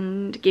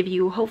 and give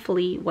you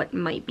hopefully what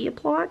might be a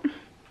plot.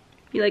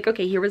 Be like,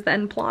 okay, here was the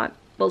end plot.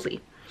 We'll see.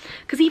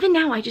 Because even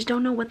now, I just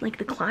don't know what like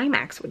the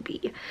climax would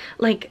be.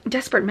 Like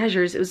Desperate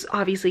Measures, it was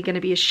obviously going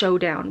to be a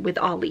showdown with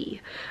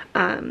Ali.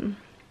 In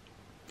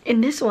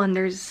this one,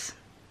 there's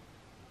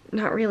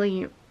not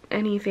really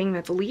anything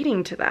that's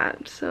leading to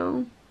that,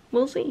 so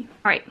we'll see.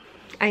 All right,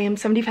 I am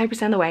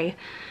 75% of the way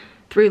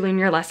through Learn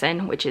Your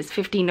Lesson, which is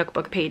 50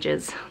 Nookbook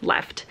pages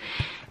left.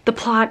 The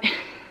plot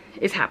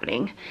is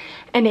happening,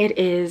 and it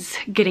is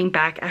getting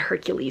back at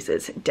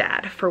Hercules'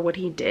 dad for what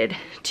he did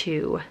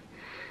to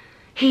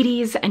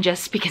Hades, and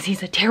just because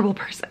he's a terrible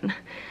person.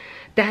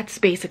 That's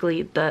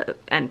basically the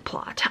end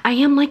plot. I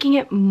am liking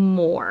it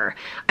more.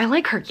 I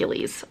like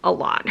Hercules a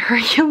lot.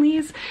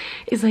 Hercules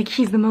is like,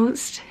 he's the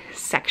most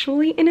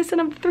sexually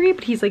innocent of the three,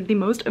 but he's like the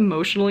most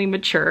emotionally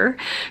mature,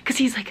 because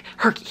he's like,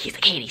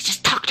 Hades,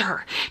 just talk to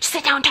her. Just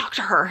sit down and talk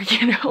to her,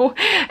 you know?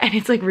 And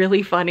it's like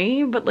really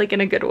funny, but like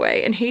in a good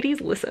way. And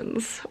Hades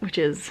listens, which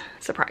is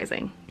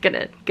surprising.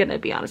 Gonna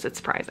be honest, it's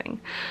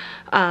surprising.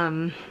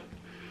 I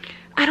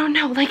don't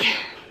know, like,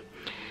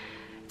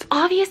 it's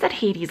obvious that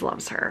Hades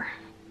loves her,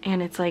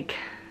 and it's like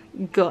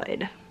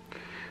good,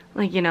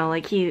 like, you know,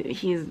 like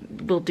he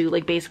will do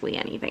like basically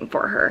anything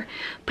for her.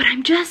 But I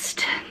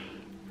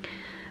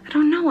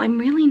don't know, I'm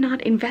really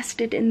not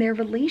invested in their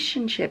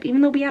relationship, even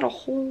though we had a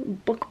whole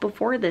book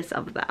before this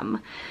of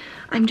them.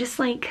 I'm just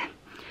like,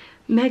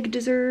 Meg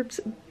deserves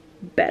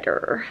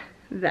better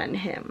than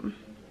him.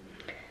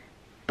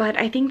 But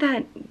I think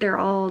that they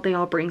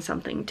all bring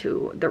something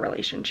to the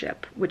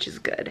relationship, which is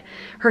good.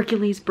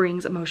 Hercules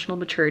brings emotional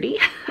maturity.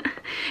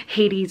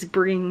 Hades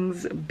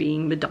brings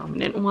being the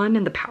dominant one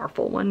and the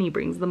powerful one. He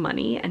brings the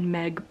money, and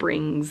Meg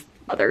brings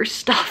other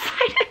stuff.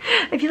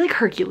 I feel like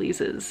Hercules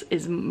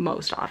is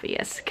most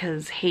obvious,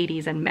 because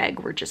Hades and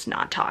Meg were just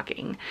not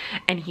talking,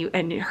 and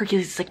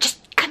Hercules is like,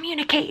 just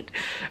communicate,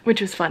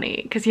 which was funny,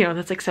 because, you know,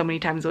 that's like so many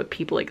times what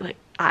people like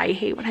I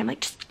hate when I'm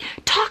like, just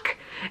talk.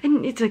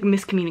 And it's like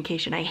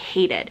miscommunication. I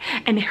hate it.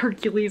 And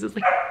Hercules is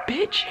like,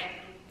 bitch.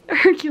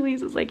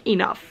 Hercules is like,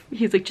 enough.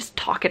 He's like, just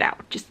talk it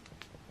out. Just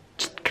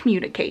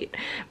communicate,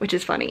 which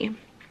is funny.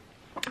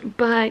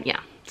 But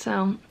yeah,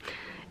 so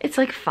it's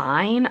like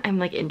fine. I'm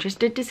like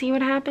interested to see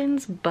what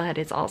happens, but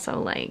it's also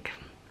like,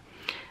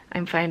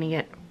 I'm finding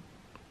it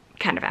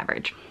kind of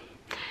average.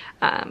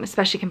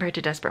 Especially compared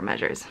to Desperate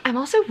Measures. I'm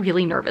also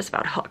really nervous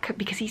about Hook,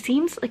 because he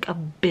seems like a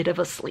bit of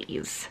a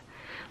sleaze.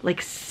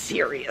 Like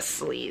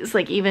serious sleaze.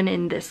 Like even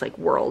in this like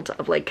world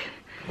of like,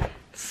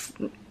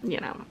 you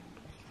know,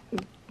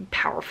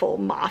 powerful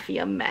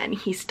mafia men,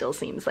 he still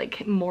seems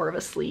like more of a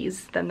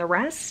sleaze than the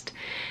rest.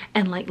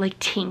 And like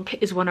Tink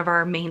is one of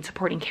our main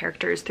supporting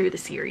characters through the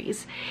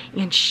series,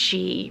 and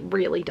she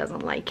really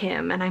doesn't like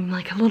him, and I'm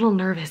like a little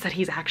nervous that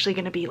he's actually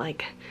gonna be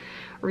like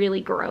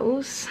really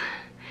gross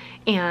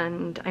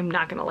and I'm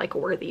not gonna like a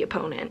worthy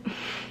opponent.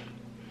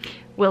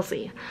 We'll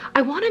see.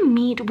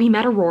 We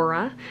met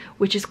Aurora,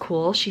 which is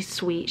cool. She's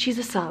sweet. She's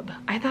a sub.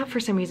 I thought for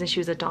some reason she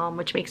was a dom,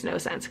 which makes no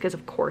sense because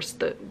of course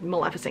the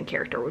Maleficent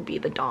character would be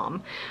the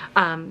dom.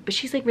 But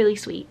she's like really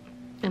sweet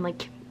and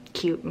like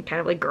cute and kind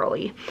of like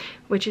girly,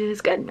 which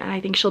is good. And I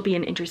think she'll be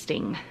an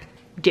interesting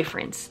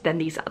difference than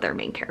these other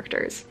main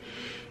characters.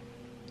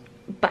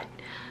 But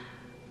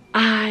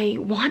I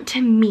want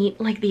to meet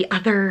like the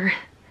other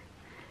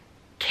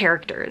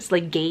characters,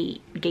 like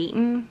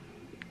Gaten,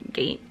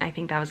 I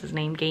think that was his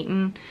name,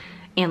 Gaten,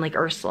 and like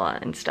Ursula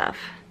and stuff.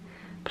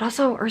 But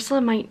also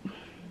Ursula might,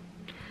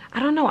 I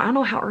don't know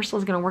how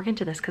Ursula's gonna work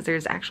into this because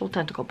there's actual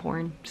tentacle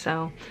porn.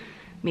 So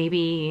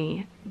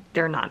maybe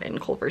they're not in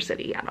Culver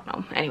City, I don't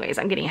know. Anyways,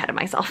 I'm getting ahead of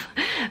myself.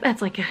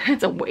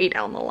 It's a way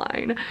down the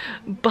line.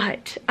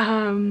 But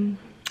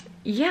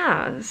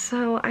yeah,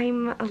 so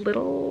I'm a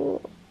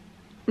little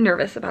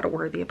nervous about a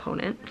worthy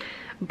opponent,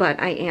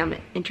 but I am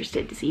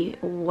interested to see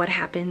what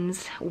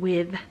happens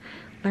with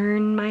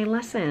Learn My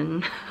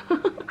Lesson.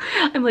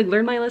 I'm like,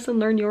 learn my lesson,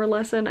 learn your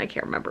lesson. I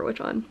can't remember which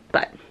one,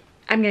 but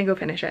I'm gonna go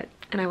finish it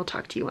and I will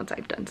talk to you once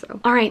I've done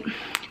so. All right,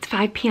 it's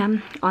 5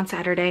 p.m. on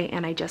Saturday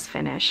and I just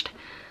finished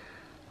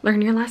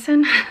Learn Your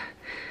Lesson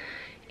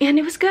and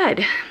it was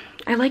good.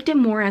 I liked it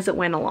more as it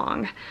went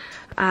along.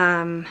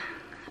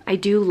 I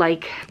do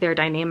like their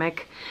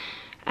dynamic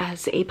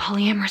as a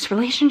polyamorous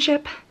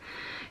relationship.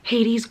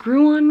 Hades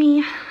grew on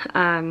me.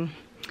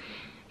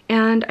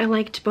 And I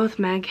liked both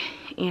Meg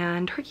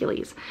and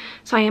Hercules.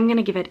 So I am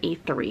gonna give it a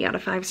 3 out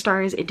of 5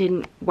 stars. It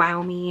didn't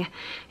wow me.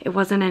 It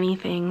wasn't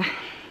anything.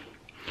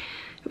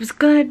 It was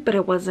good, but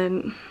it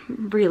wasn't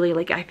really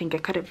like, I think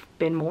it could have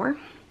been more.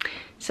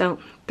 So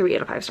 3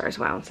 out of 5 stars.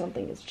 Wow,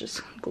 something is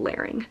just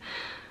glaring.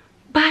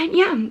 But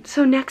yeah,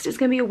 so next is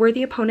gonna be a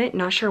worthy opponent.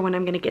 Not sure when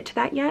I'm gonna get to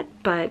that yet,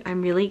 but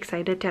I'm really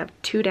excited to have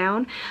 2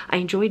 down. I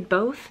enjoyed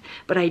both,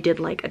 but I did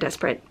like a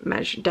Desperate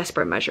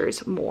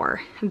Measures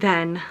more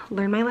than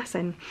Learn My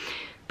Lesson.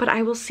 But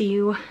I will see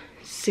you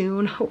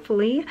soon,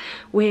 hopefully,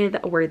 with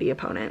a worthy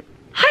opponent.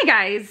 Hi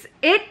guys,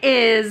 it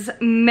is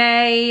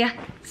May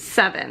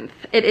 7th.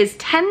 It is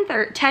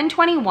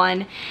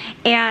 10:21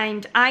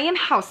 and I am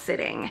house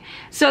sitting.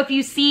 So if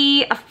you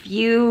see a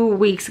few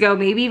weeks ago,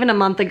 maybe even a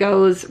month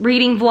ago's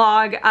reading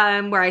vlog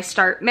where I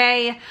start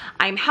May,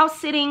 I'm house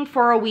sitting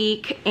for a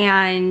week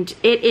and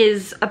it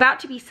is about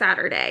to be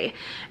Saturday.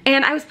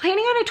 And I was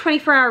planning on a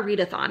 24-hour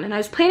readathon and I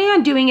was planning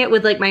on doing it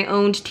with like my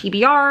owned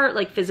TBR,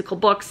 like physical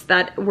books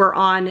that were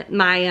on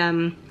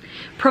my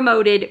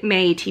promoted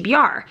May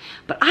TBR.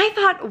 But I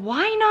thought,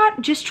 why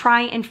not just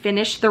try and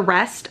finish the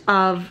rest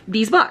of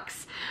these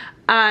books?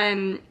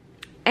 And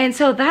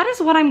so that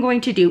is what I'm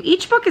going to do.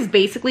 Each book is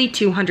basically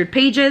 200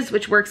 pages,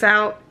 which works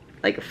out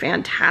like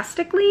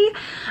fantastically.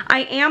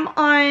 I am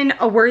on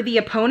a worthy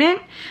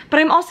opponent, but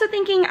I'm also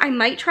thinking I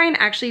might try and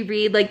actually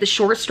read like the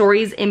short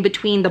stories in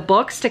between the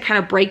books to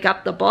kind of break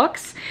up the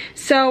books.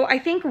 So I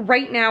think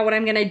right now what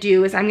I'm gonna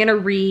do is I'm gonna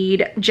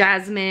read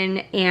Jasmine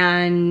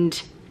and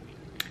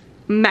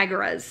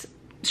Megara's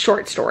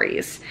short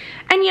stories.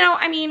 And you know,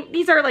 I mean,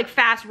 these are like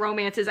fast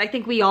romances. I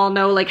think we all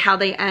know like how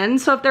they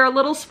end. So if they're a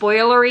little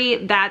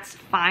spoilery, that's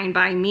fine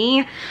by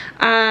me.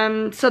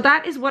 So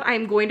that is what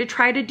I'm going to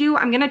try to do.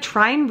 I'm gonna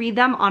try and read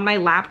them on my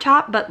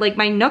laptop, but like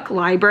my Nook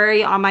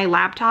library on my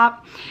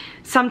laptop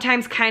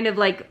sometimes kind of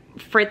like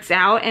frits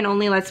out and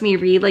only lets me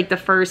read like the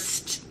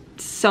first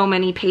so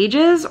many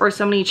pages or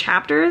so many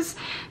chapters.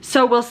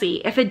 So we'll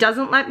see. If it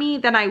doesn't let me,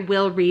 then I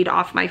will read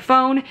off my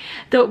phone.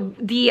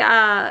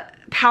 The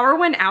power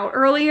went out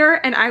earlier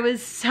and I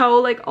was so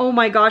like, oh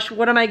my gosh,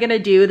 what am I gonna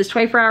do? This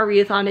 24-hour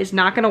readathon is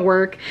not gonna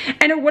work.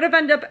 And it would have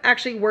ended up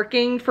actually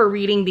working for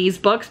reading these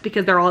books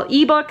because they're all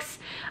ebooks.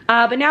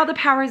 But now the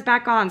power is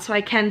back on, so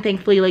I can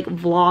thankfully like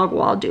vlog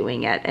while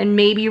doing it and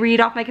maybe read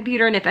off my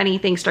computer, and if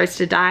anything starts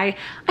to die,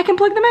 I can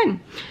plug them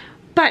in.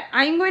 But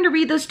I'm going to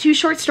read those 2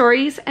 short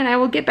stories and I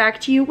will get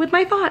back to you with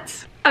my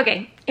thoughts.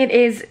 Okay, it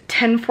is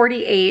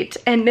 10:48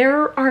 and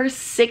there are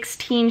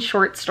 16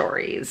 short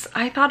stories.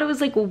 I thought it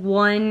was like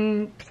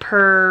 1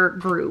 per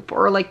group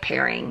or like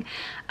pairing.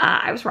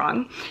 I was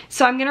wrong.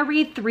 So I'm gonna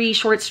read 3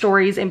 short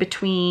stories in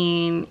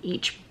between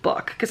each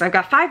book because I've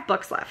got 5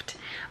 books left.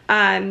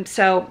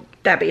 So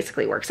that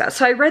basically works out.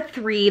 So I read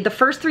 3. The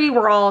first 3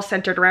 were all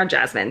centered around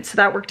Jasmine, so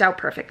that worked out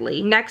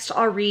perfectly. Next,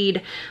 I'll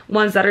read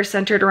ones that are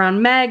centered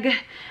around Meg,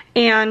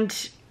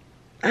 and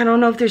I don't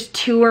know if there's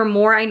 2 or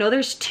more. I know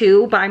there's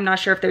 2, but I'm not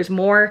sure if there's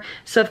more.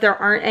 So if there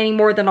aren't any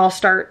more, then I'll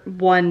start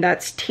one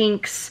that's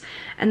Tink's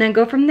and then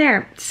go from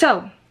there.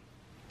 So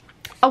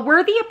a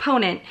worthy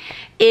opponent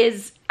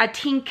is a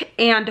Tink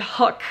and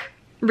Hook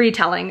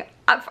retelling.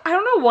 I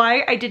don't know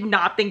why I did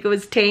not think it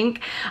was Tink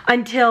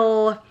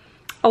until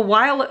a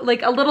while,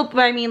 like a little,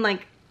 I mean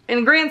like in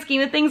the grand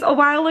scheme of things a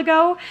while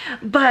ago,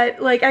 but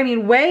like, I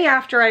mean, way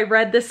after I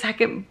read the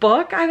second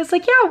book, I was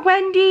like, yeah,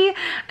 Wendy.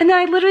 And then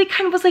I literally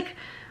kind of was like,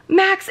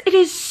 Max, it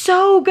is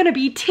so gonna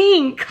be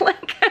Tink.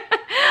 Like,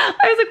 I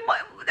was like,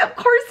 what? Of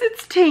course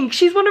it's Tink.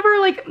 She's one of our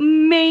like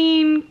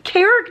main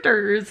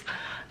characters.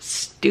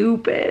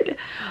 Stupid.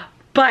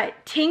 But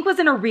Tink was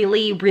in a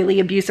really, really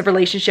abusive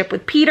relationship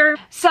with Peter.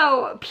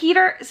 So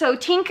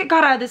Tink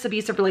got out of this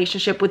abusive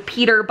relationship with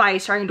Peter by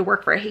starting to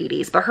work for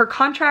Hades, but her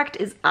contract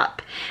is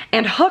up.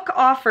 And Hook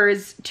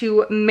offers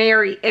to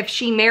marry, if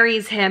she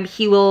marries him,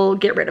 he will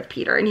get rid of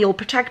Peter and he'll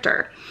protect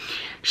her.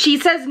 She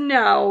says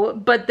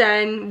no, but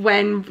then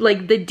when,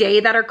 like, the day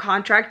that her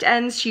contract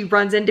ends, she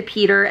runs into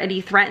Peter and he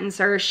threatens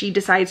her. She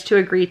decides to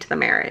agree to the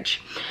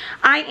marriage.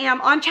 I am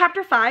on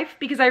chapter 5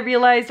 because I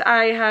realized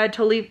I had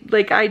totally,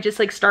 like, I just,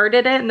 like,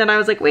 started it and then I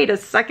was like, wait a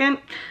second,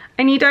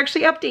 I need to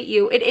actually update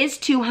you. It is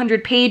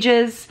 200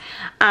 pages,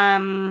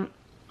 and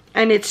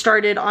it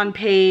started on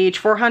page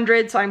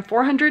 400, so I'm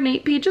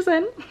 408 pages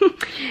in.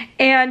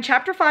 And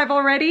chapter 5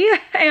 already,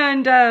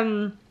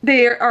 and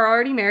they are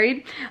already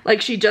married.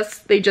 Like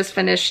they just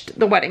finished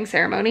the wedding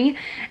ceremony,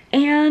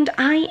 and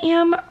I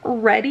am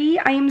ready.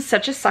 I am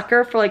such a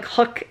sucker for, like,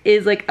 Hook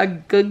is like a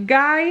good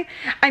guy.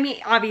 I mean,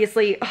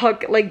 obviously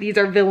Hook, like, these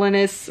are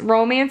villainous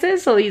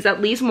romances, so he's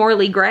at least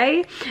morally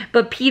gray,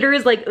 but Peter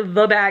is like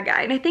the bad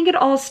guy, and I think it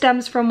all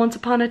stems from Once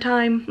Upon a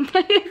Time.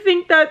 I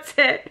think that's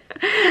it.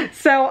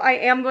 So I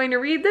am going to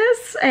read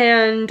this,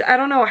 and I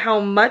don't know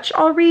how much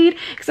I'll read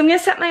because I'm gonna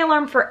set my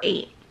alarm for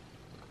 8.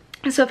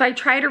 So if I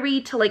try to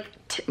read till, like,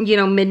 you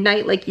know,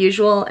 midnight like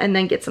usual and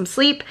then get some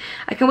sleep,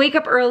 I can wake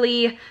up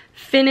early,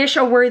 finish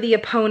A Worthy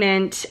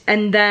Opponent,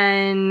 and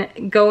then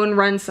go and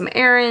run some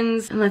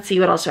errands. And let's see,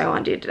 what else do I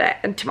want to do today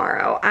and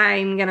tomorrow?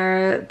 I'm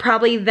gonna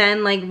probably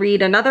then, like,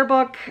 read another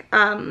book.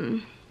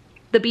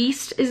 The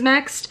Beast is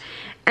next,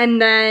 and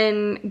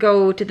then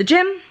go to the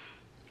gym,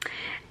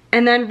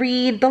 and then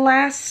read the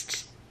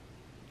last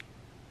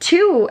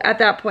 2 at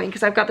that point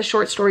because I've got the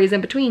short stories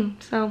in between.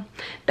 So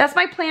that's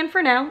my plan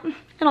for now,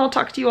 and I'll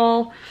talk to you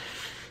all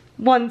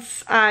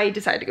once I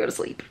decide to go to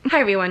sleep.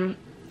 Hi everyone.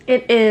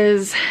 It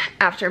is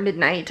after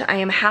midnight. I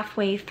am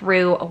halfway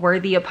through A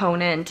Worthy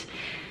Opponent.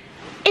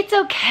 It's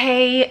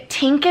okay.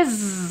 Tink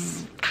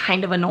is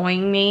kind of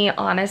annoying me,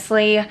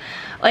 honestly.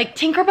 Like,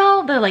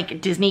 Tinkerbell, the, like,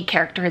 Disney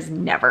character, has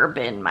never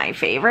been my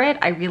favorite.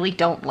 I really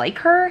don't like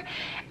her.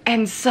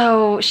 And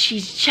so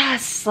she's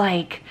just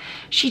like,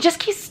 she just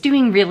keeps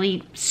doing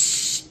really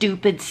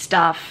stupid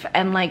stuff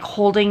and, like,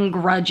 holding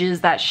grudges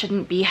that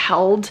shouldn't be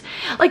held.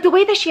 Like, the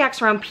way that she acts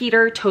around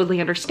Peter,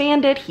 totally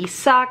understand it. He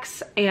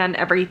sucks and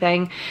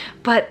everything.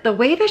 But the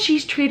way that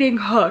she's treating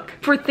Hook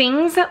for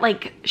things that,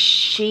 like,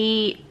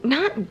 she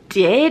not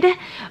did,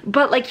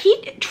 but, like, he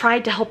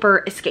tried to help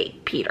her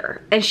escape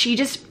Peter. And she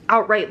just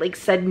outright, like,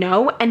 said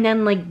no, and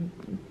then, like,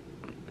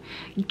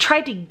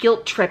 tried to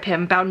guilt trip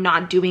him about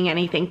not doing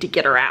anything to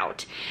get her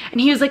out.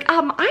 And he was like,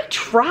 I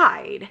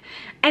tried.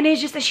 And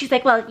it's just that she's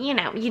like, well, you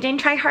know, you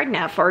didn't try hard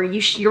enough, or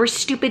you're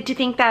stupid to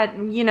think that,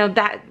 you know,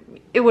 that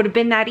it would have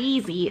been that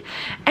easy.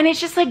 And it's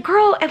just like,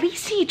 girl, at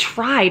least he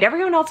tried.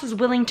 Everyone else was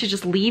willing to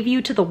just leave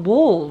you to the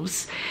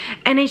wolves.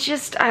 And it's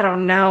just, I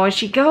don't know. And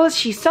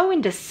she's so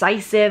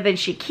indecisive, and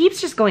she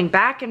keeps just going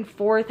back and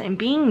forth and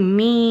being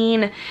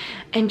mean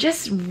and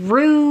just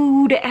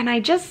rude, and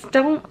I just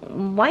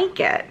don't like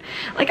it.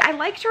 Like, I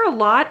liked her a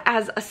lot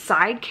as a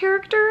side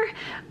character,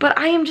 but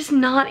I am just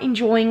not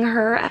enjoying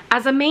her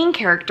as a main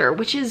character,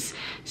 which is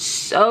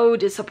so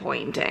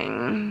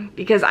disappointing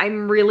because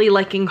I'm really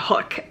liking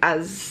Hook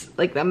as,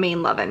 like, the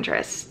main love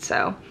interest.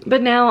 So,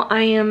 but now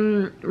I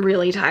am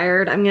really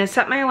tired. I'm gonna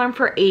set my alarm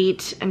for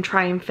 8 and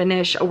try and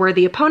finish A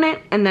Worthy Opponent,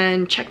 and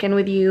then check in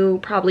with you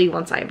probably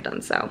once I've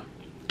done so.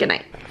 Good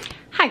night.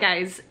 Hi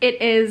guys,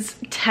 it is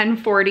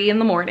 10:40 in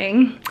the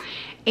morning,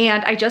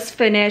 and I just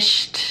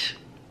finished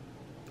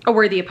A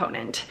Worthy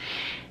Opponent.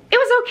 It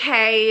was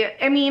okay.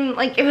 I mean,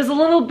 like, it was a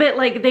little bit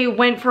like they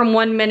went from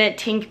 1 minute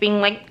Tink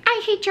being like,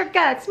 I hate your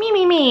guts,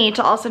 me,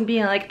 to all of a sudden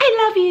being like,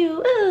 I love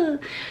you,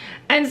 ugh.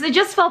 And it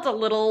just felt a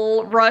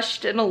little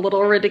rushed and a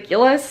little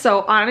ridiculous.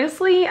 So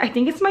honestly, I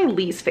think it's my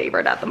least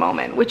favorite at the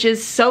moment, which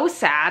is so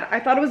sad. I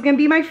thought it was gonna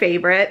be my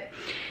favorite,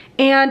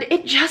 and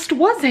it just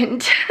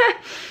wasn't.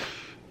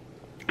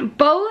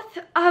 Both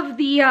of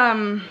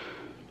the,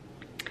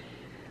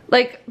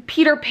 like,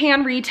 Peter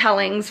Pan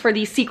retellings for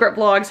these secret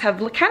vlogs have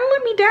kind of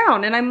let me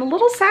down, and I'm a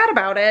little sad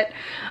about it.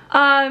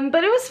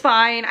 But it was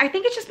fine. I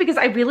think it's just because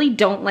I really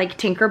don't like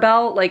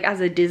Tinkerbell, like, as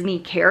a Disney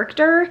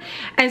character.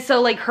 And so,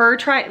 like,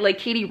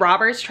 Katee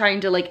Roberts trying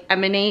to, like,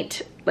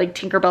 emanate, like,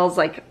 Tinkerbell's,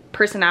 like,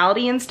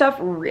 personality and stuff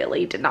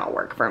really did not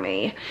work for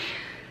me.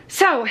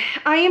 So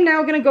I am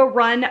now gonna go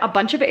run a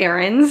bunch of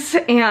errands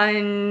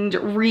and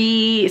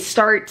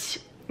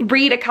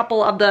read a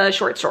couple of the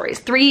short stories,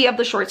 3 of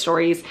the short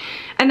stories,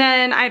 and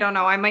then, I don't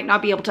know, I might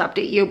not be able to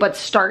update you, but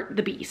start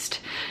The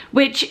Beast,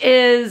 which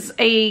is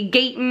a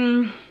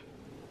Gaten,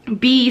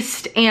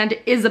 Beast, and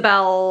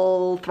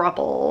Isabel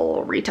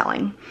throuple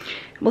retelling.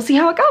 We'll see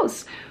how it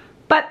goes.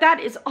 But that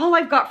is all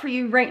I've got for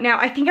you right now.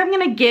 I think I'm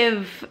gonna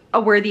give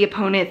A Worthy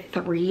Opponent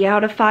 3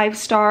 out of 5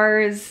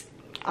 stars.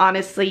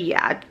 Honestly,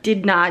 yeah,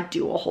 did not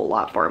do a whole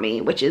lot for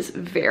me, which is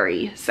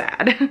very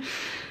sad.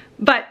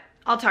 But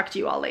I'll talk to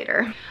you all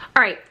later.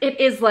 All right, it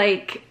is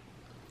like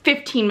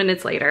 15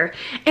 minutes later,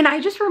 and I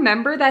just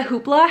remember that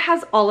Hoopla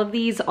has all of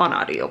these on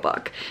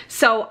audiobook.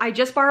 So I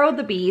just borrowed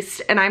The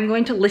Beast and I'm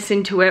going to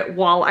listen to it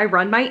while I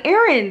run my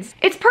errands.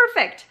 It's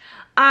perfect.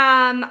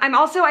 I'm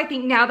also, I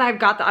think now that I've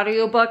got the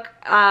audiobook,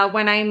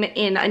 when I'm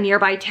in a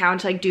nearby town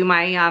to like do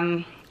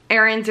my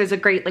errands, there's a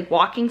great like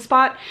walking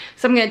spot.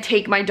 So I'm gonna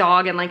take my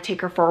dog and like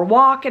take her for a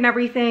walk and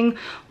everything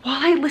while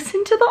I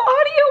listen to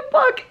the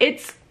audiobook.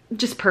 It's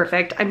just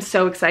perfect. I'm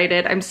so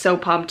excited. I'm so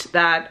pumped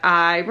that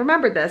I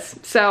remembered this.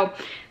 So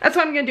that's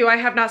what I'm gonna do. I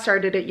have not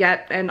started it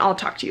yet and I'll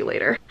talk to you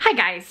later. Hi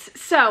guys.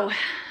 So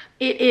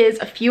it is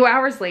a few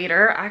hours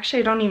later.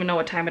 Actually, I don't even know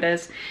what time it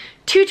is.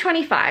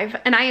 2:25,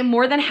 and I am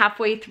more than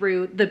halfway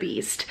through The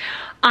Beast.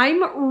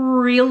 I'm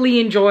really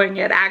enjoying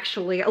it,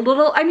 actually. A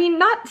little, I mean,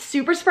 not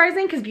super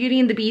surprising because Beauty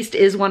and the Beast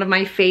is one of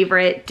my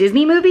favorite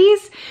Disney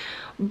movies.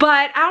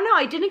 But I don't know,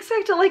 I didn't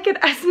expect to like it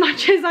as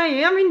much as I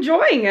am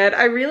enjoying it.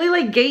 I really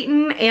like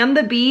Gaten and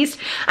the Beast.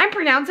 I'm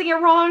pronouncing it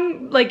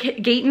wrong, like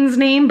Gaten's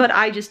name, but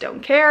I just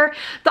don't care.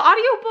 The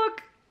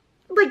audiobook,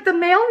 like the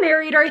male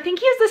narrator, I think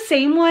he is the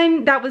same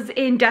one that was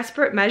in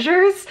Desperate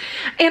Measures,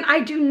 and I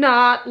do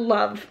not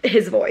love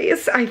his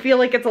voice. I feel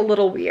like it's a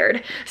little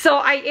weird. So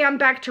I am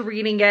back to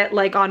reading it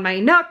like on my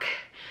Nook,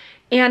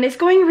 and it's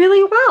going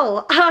really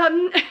well.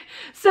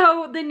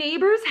 So the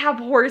neighbors have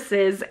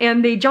horses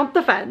and they jumped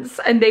the fence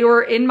and they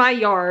were in my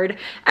yard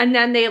and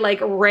then they like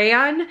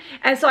ran.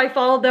 And so I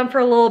followed them for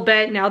a little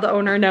bit. Now the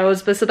owner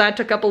knows, but so that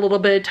took up a little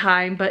bit of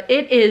time, but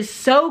it is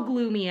so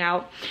gloomy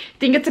out. I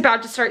think it's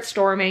about to start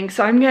storming.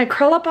 So I'm gonna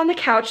curl up on the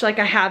couch like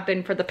I have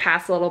been for the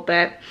past little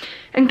bit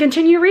and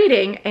continue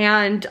reading.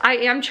 And I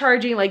am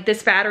charging, like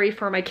this battery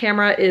for my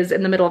camera is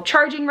in the middle of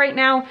charging right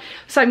now.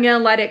 So I'm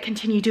gonna let it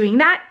continue doing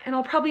that and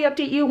I'll probably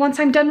update you once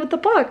I'm done with the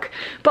book.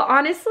 But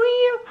honestly,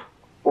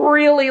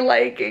 really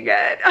liking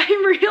it.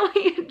 I'm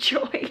really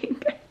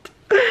enjoying it.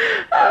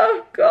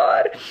 Oh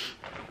God.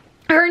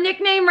 Her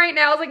nickname right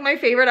now is like my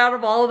favorite out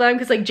of all of them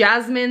because like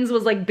Jasmine's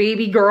was like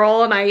baby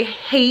girl and I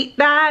hate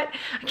that.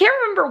 I can't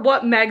remember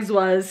what Meg's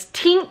was.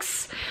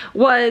 Tink's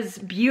was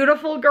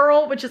beautiful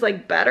girl, which is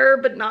like better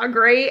but not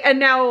great. And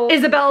now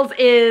Isabel's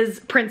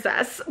is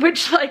princess,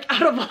 which like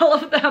out of all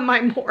of them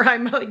I'm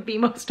like the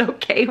most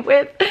okay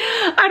with.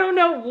 I don't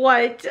know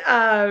what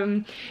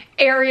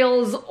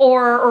Ariel's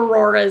or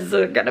Aurora's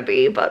are gonna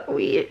be, but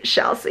we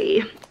shall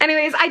see.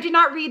 Anyways, I did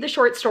not read the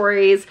short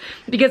stories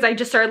because I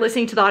just started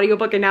listening to the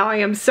audiobook and now I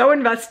am so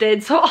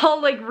invested. So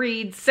I'll like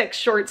read 6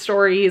 short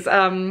stories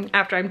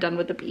after I'm done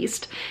with The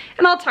Beast.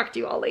 And I'll talk to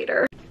you all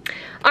later.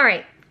 All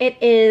right,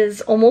 it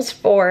is almost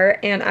 4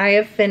 and I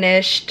have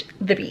finished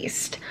The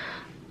Beast.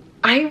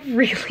 I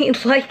really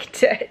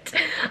liked it.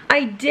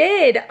 I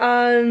did.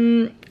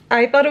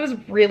 I thought it was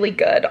really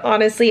good,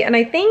 honestly. And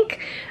I think,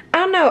 I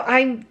don't know,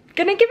 I'm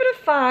gonna give it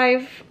a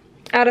 5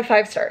 out of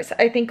 5 stars.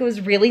 I think it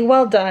was really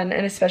well done,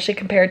 and especially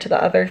compared to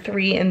the other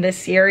 3 in this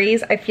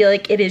series, I feel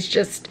like it is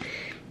just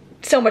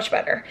so much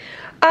better.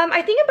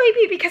 I think it might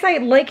be because I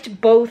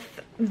liked both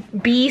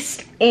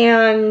Beast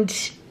and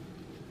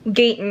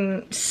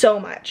Gaten so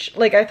much.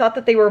 Like I thought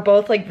that they were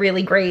both like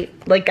really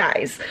great like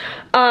guys.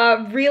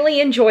 Really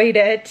enjoyed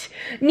it.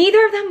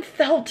 Neither of them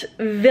felt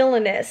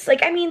villainous.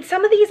 Like I mean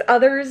some of these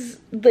others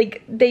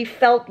like they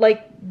felt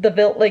like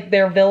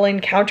their villain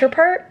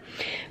counterpart,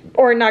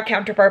 or not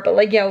counterpart, but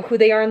like, you know, who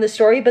they are in the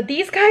story. But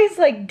these guys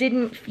like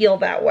didn't feel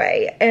that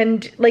way.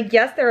 And like,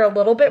 yes, they're a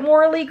little bit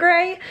morally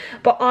gray,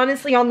 but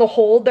honestly on the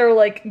whole, they're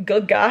like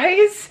good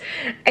guys.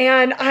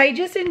 And I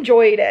just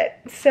enjoyed it.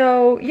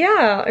 So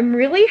yeah, I'm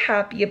really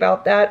happy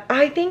about that.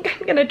 I think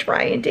I'm gonna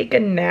try and take a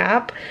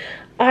nap.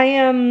 I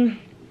am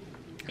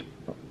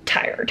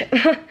tired.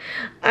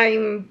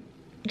 I'm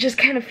just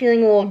kind of feeling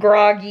a little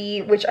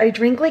groggy, which I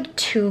drank like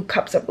 2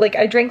 cups of, like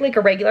I drank like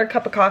a regular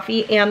cup of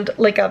coffee and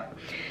like a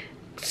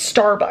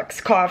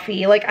Starbucks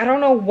coffee. Like I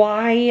don't know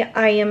why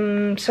I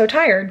am so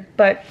tired,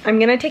 but I'm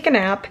gonna take a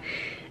nap.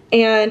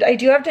 And I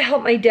do have to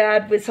help my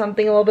dad with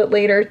something a little bit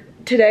later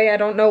today. I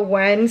don't know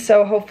when,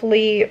 so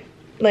hopefully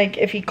like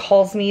if he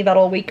calls me,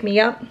 that'll wake me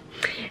up.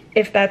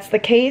 If that's the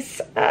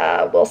case,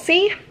 we'll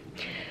see.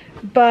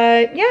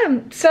 But yeah,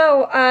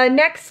 so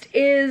next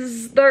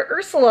is the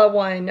Ursula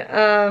one,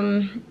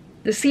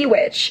 the Sea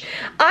Witch.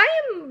 I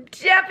am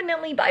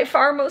definitely by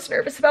far most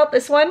nervous about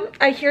this one.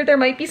 I hear there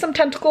might be some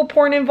tentacle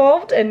porn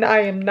involved and I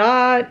am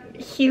not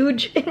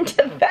huge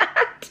into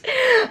that.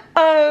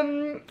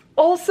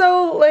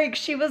 Also, like,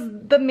 she was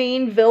the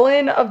main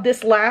villain of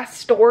this last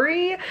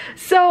story,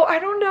 so I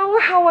don't know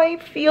how I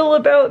feel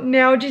about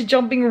now just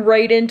jumping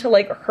right into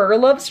like her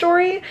love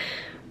story,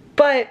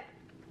 but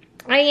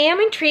I am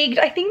intrigued.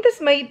 I think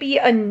this might be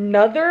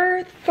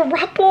another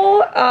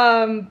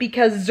throuple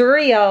because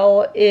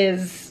Zuriel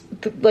is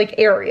like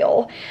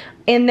Ariel,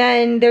 and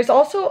then there's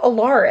also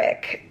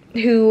Alaric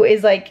who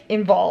is like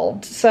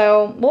involved,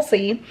 so we'll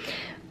see.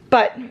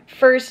 But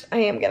first I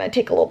am gonna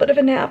take a little bit of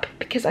a nap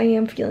because I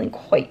am feeling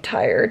quite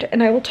tired,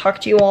 and I will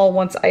talk to you all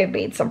once I have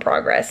made some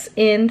progress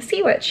in The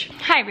Sea Witch.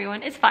 Hi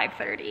everyone, it's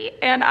 5:30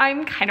 and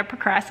I'm kind of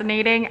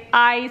procrastinating.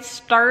 I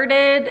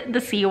started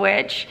The Sea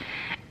Witch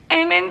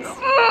and it's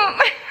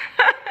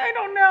I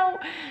don't know.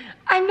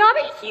 I'm not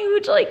a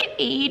huge like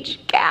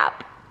age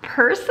gap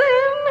person.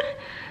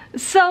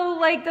 So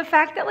like the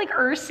fact that like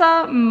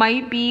Ursa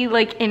might be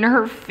like in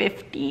her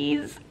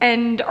 50s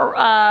and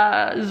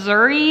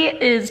Zuri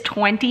is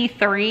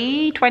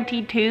 23,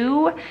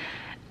 22.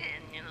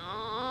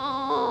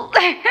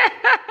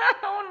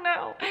 Oh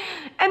no.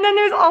 And then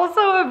there's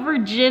also a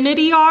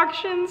virginity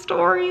auction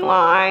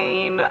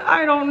storyline.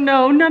 I don't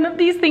know. None of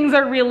these things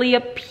are really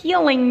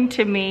appealing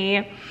to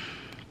me.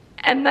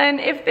 And then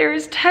if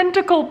there's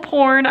tentacle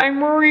porn,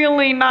 I'm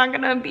really not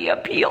gonna be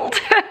appealed.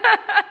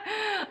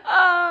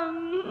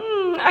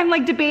 I'm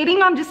like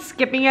debating on just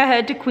skipping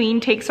ahead to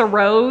Queen Takes a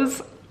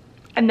Rose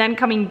and then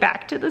coming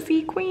back to the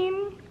Sea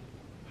Queen,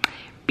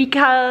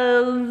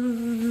 because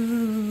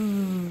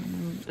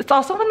it's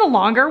also one of the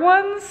longer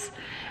ones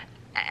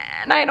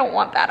and I don't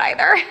want that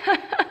either.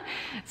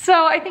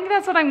 So I think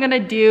that's what I'm gonna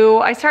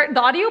do. The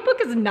audiobook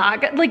is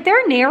not good. Like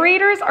their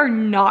narrators are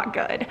not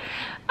good.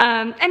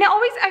 And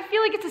I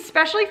feel like it's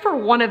especially for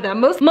one of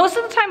them. Most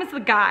of the time it's the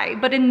guy,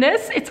 but in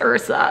this it's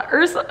Ursa.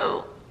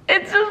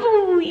 It's just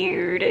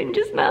weird. I'm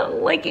just not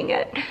liking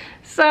it.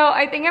 So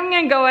I think I'm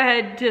gonna go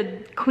ahead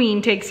to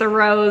Queen Takes a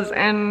Rose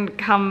and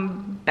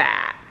come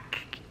back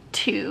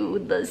to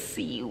the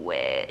Sea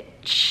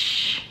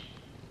Witch.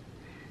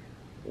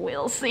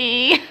 We'll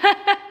see.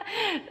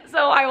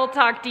 So I will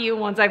talk to you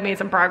once I've made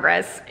some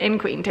progress in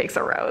Queen Takes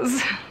a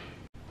Rose.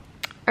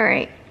 All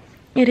right,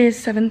 it is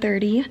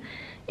 7:30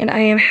 and I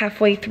am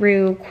halfway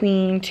through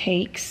Queen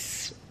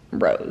Takes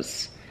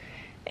Rose.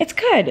 It's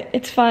good,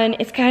 it's fun.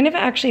 It's kind of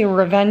actually a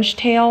revenge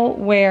tale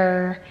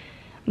where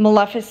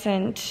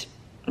Maleficent,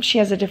 she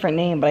has a different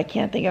name, but I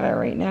can't think of it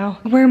right now,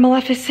 where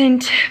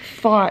Maleficent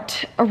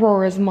fought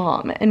Aurora's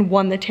mom and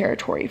won the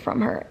territory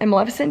from her. And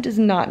Maleficent does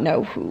not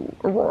know who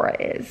Aurora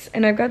is.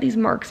 And I've got these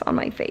marks on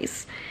my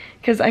face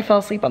because I fell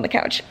asleep on the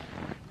couch.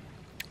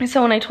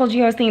 So when I told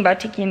you I was thinking about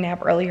taking a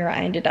nap earlier,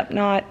 I ended up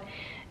not.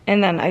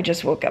 And then I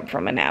just woke up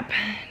from a nap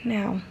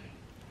now.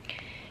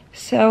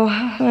 So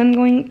I'm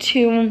going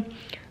to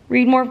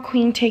read more of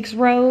Queen Takes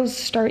Rose,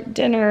 start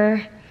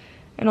dinner,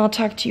 and I'll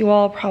talk to you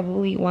all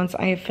probably once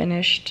I have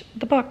finished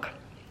the book.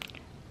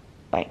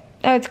 Bye.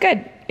 Oh, it's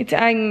good.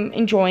 I'm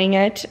enjoying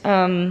it.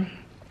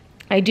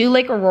 I do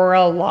like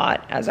Aurora a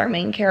lot as our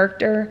main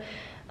character.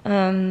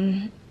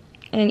 And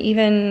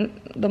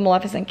even the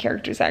Maleficent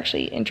character is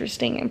actually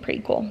interesting and pretty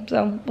cool.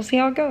 So we'll see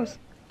how it goes.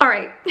 All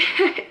right,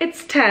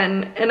 it's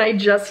 10 and I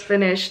just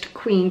finished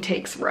Queen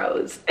Takes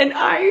Rose and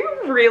I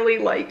really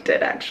liked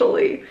it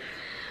actually.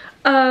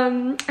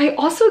 I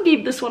also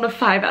gave this one a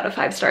 5 out of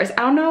 5 stars.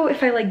 I don't know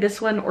if I like this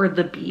one or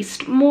The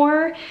Beast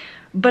more,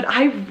 but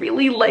I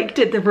really liked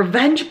it. The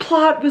revenge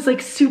plot was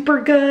like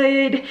super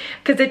good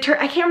because I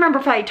can't remember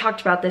if I talked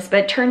about this,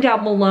 but it turned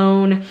out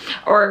Malone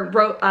or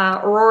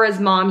Aurora's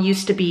mom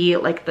used to be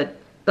like the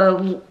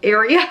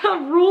area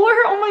ruler.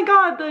 Oh my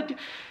God,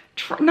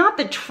 not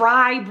the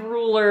tribe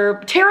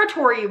ruler,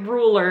 territory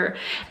ruler,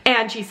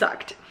 and she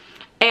sucked.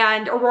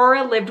 And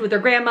Aurora lived with her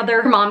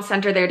grandmother. Her mom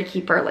sent her there to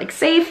keep her like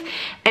safe.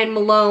 And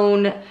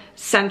Malone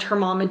sent her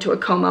mom into a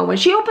coma when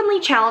she openly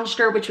challenged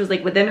her, which was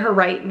like within her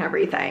right and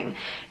everything.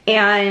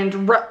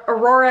 And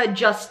Aurora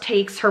just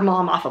takes her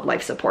mom off of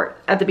life support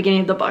at the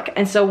beginning of the book.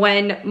 And so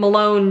when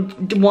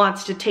Malone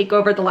wants to take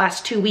over the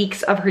last 2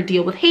 weeks of her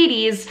deal with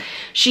Hades,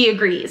 she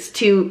agrees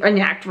to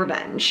enact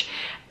revenge.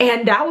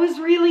 And that was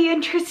really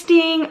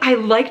interesting. I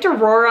liked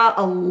Aurora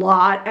a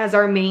lot as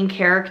our main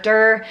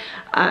character.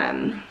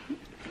 I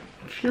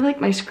feel like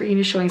my screen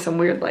is showing some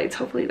weird lights.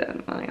 Hopefully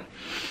that, oh yeah.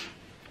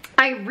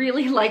 I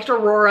really liked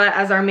Aurora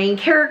as our main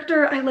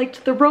character. I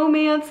liked the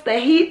romance, the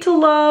hate to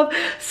love.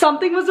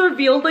 Something was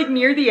revealed like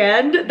near the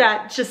end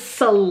that just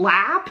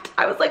slapped.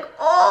 I was like,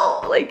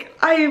 oh, like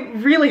I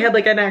really had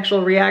like an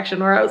actual reaction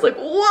where I was like,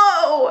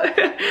 whoa.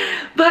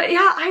 But yeah,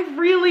 I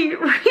really,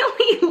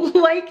 really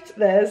liked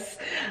this.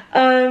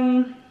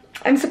 I'm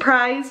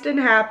surprised and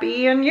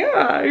happy and yeah,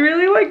 I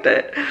really liked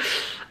it.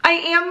 I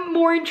am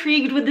more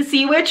intrigued with the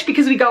Sea Witch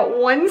because we got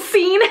one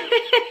scene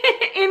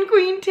in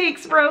Queen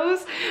Takes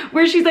Rose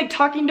where she's like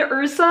talking to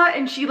Ursa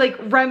and she like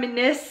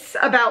reminisces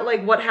about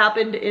like what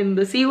happened in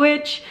the Sea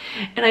Witch,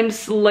 and I'm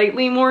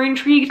slightly more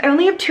intrigued. I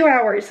only have 2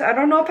 hours, so I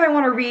don't know if I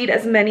want to read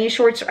as many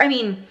short I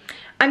mean,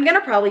 I'm gonna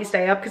probably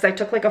stay up because I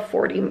took like a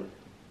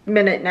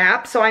 40-minute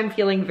nap, so I'm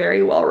feeling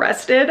very well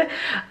rested.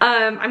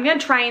 I'm gonna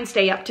try and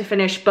stay up to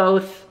finish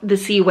both the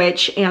Sea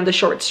Witch and the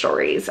short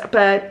stories,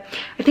 but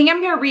I think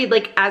I'm gonna read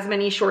like as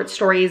many short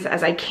stories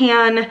as I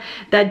can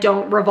that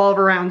don't revolve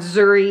around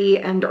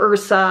Zuri and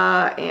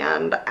Ursa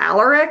and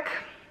Alaric.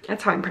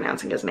 That's how I'm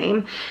pronouncing his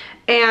name,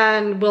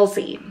 and we'll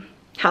see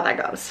how that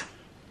goes.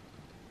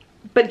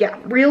 But yeah,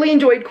 really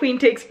enjoyed Queen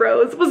Takes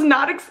Rose. Was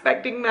not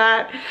expecting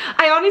that.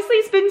 I honestly,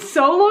 it's been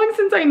so long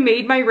since I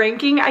made my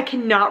ranking, I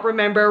cannot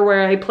remember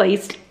where I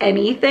placed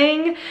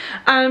anything.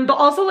 But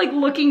also like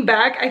looking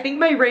back, I think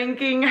my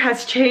ranking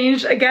has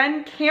changed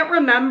again. Can't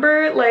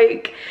remember,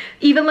 like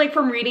even like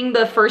from reading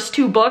the first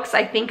 2 books,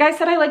 I think I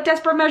said I like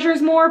Desperate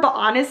Measures more, but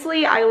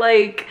honestly, I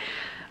like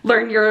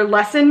Learn Your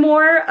Lesson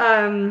more.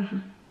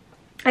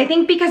 I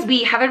think because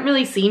we haven't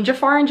really seen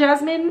Jafar and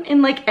Jasmine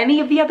in like any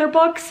of the other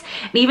books,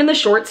 and even the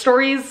short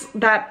stories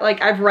that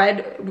like I've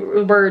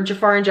read were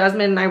Jafar and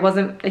Jasmine, and I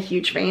wasn't a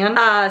huge fan.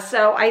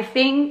 So I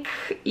think,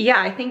 yeah,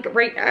 I think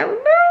right now, I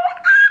don't know.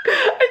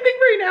 I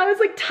think right now is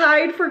like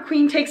tied for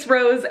Queen Takes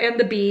Rose and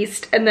the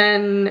Beast, and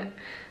then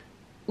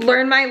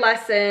Learn My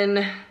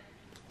Lesson,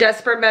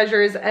 Desperate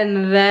Measures,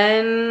 and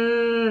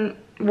then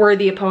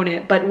Worthy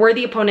Opponent. But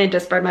Worthy Opponent,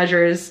 Desperate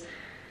Measures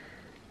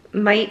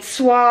might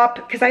swap,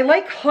 because I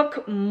like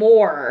Hook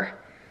more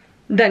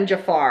than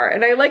Jafar,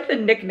 and I like the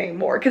nickname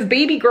more, because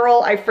Baby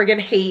Girl I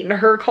friggin' hate, and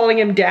her calling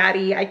him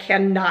Daddy I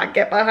cannot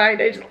get behind.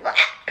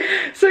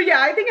 So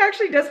yeah, I think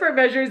actually Desperate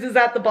Measures is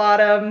at the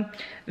bottom,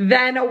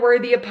 then A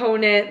Worthy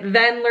Opponent,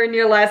 then Learn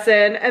Your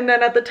Lesson, and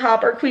then at the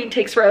top are Queen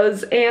Takes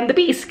Rose and the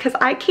Beast, because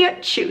I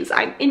can't choose.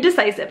 I'm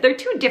indecisive. They're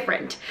too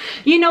different.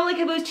 You know, like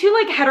if it was two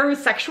like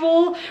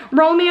heterosexual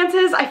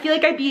romances, I feel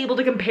like I'd be able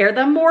to compare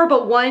them more,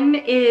 but one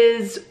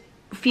is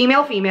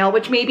female,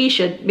 which maybe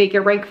should make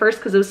it rank first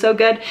because it was so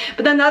good.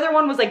 But then the other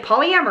one was like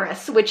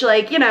polyamorous, which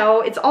like, you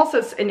know, it's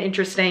also an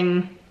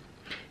interesting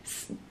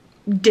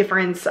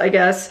difference, I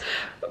guess.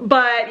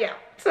 But yeah,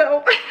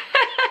 so I'm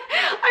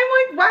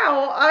like,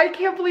 wow, I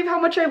can't believe how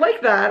much I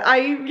like that.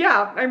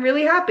 Yeah, I'm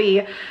really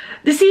happy.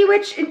 The Sea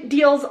Witch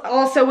deals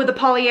also with a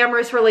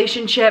polyamorous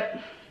relationship.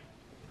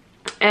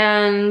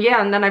 And yeah,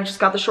 and then I've just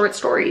got the short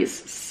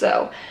stories.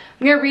 So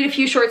I'm gonna read a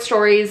few short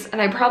stories,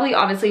 and I probably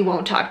honestly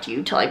won't talk to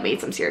you till I've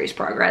made some serious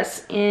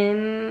progress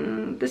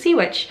in The Sea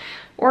Witch.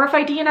 Or if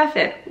I DNF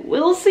it,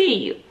 we'll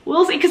see.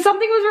 We'll see, because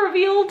something was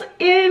revealed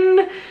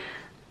in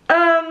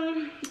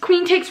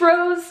Queen Takes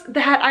Rose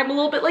that I'm a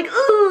little bit like,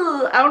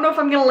 ugh, I don't know if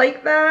I'm gonna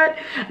like that.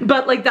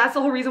 But like, that's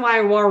the whole reason why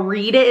I wanna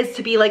read it, is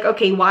to be like,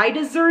 okay, why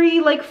does Zuri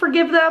like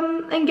forgive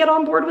them and get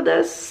on board with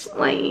this?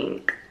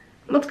 Like,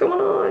 what's going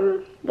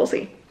on? We'll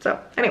see. So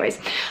anyways,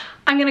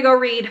 I'm gonna go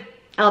read.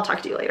 I'll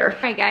talk to you later.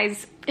 All right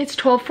guys, it's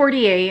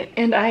 12:48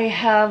 and I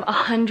have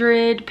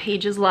 100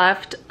 pages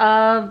left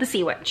of The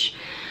Sea Witch.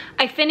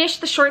 I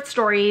finished the short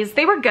stories.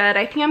 They were good.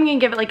 I think I'm gonna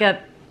give it like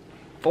a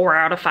 4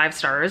 out of 5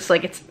 stars.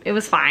 Like it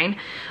was fine.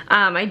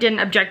 I didn't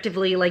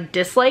objectively like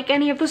dislike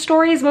any of the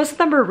stories. Most of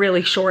them were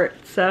really short,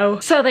 so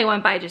they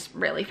went by just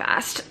really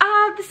fast.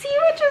 The Sea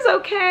Witch is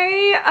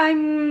okay.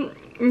 I'm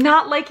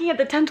not liking it.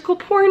 The tentacle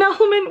porn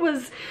element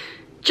was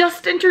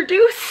just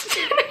introduced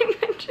and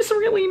I'm just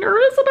really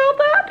nervous about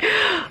that.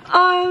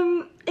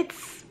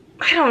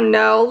 I don't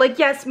know, like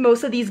yes,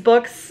 most of these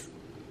books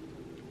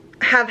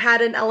have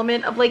had an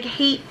element of like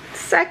hate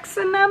sex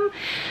in them,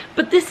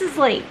 but this is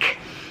like,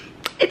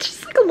 it's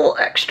just like a little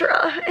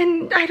extra,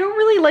 and I don't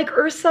really like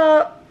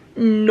Ursa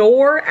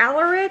nor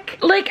Alaric.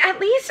 Like at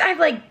least I've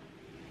like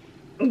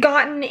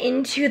gotten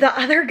into the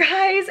other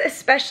guys,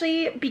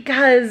 especially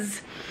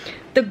because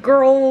the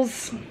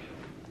girls,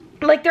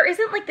 like there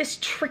isn't like this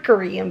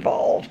trickery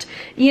involved,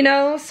 you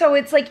know? So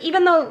it's like,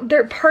 even though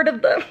they're part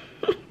of the,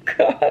 oh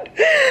God,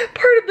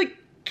 part of the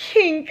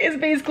kink is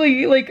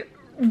basically like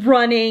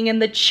running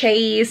and the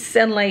chase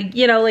and like,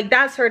 you know, like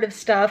that sort of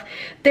stuff,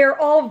 they're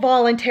all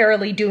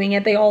voluntarily doing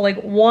it. They all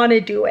like want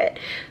to do it.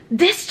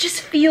 This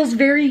just feels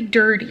very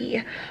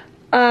dirty.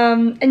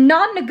 And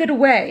not in a good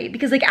way,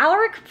 because like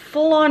Alaric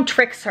full on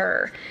tricks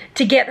her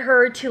to get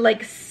her to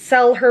like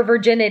sell her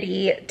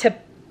virginity to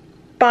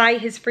buy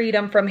his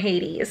freedom from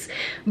Hades.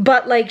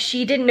 But like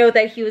she didn't know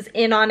that he was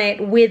in on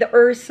it with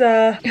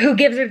Ursa, who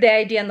gives her the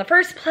idea in the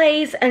first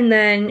place and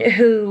then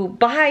who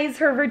buys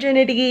her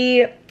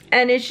virginity.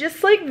 And it's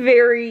just like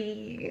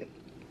very,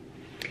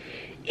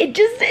 you know,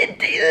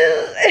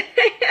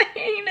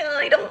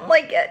 I don't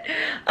like it.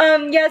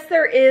 Yes,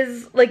 there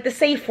is like the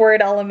safe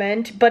word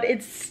element, but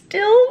it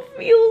still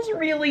feels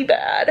really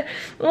bad.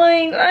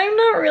 Like I'm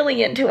not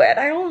really into it.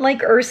 I don't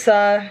like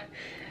Ursa.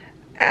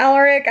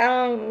 Alaric, I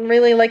don't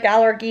really like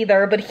Alaric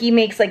either, but he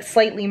makes like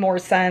slightly more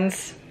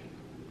sense.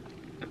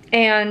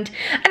 And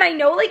I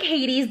know like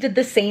Hades did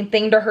the same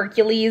thing to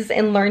Hercules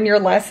in Learn Your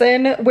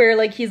Lesson, where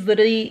like he's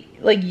literally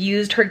like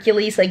used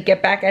Hercules like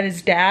get back at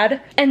his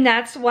dad. And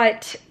that's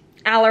what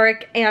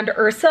Alaric and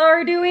Ursa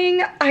are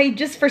doing. I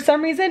just, for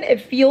some reason,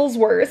 it feels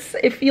worse.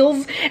 It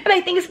feels, and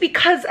I think it's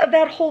because of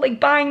that whole like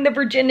buying the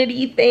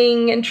virginity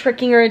thing and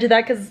tricking her into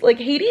that, because like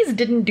Hades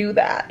didn't do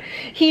that.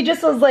 He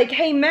just was like,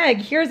 hey Meg,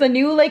 here's a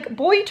new like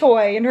boy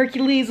toy, and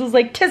Hercules was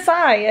like, tis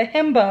I, a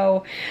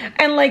himbo,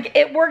 and like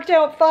it worked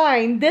out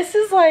fine. This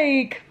is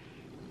like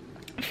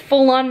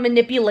full-on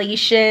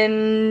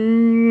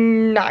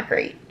manipulation, not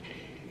great.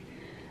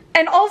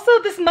 And also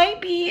this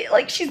might be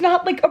like, she's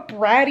not like a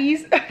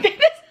bratty,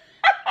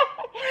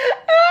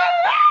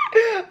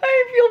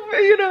 I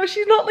feel, you know,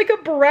 she's not like a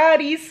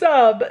bratty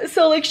sub.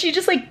 So like she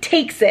just like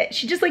takes it.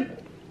 She just like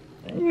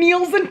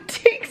kneels and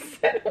takes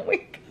it. Oh my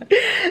God. So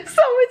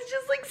it's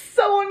just like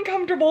so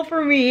uncomfortable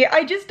for me.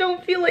 I just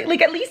don't feel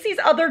like at least these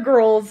other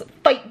girls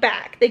fight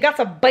back. They got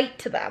some bite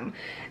to them,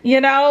 you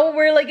know,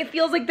 where like it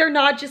feels like they're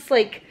not just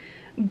like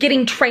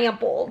getting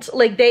trampled.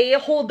 Like they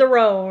hold their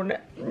own.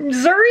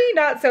 Zuri,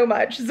 not so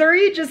much.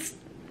 Zuri just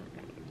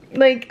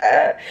Like,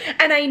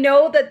 and I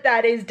know that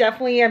that is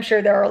definitely, I'm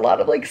sure there are a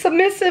lot of like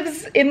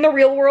submissives in the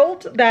real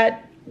world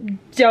that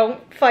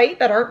don't fight,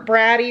 that aren't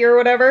bratty or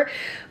whatever,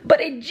 but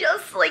it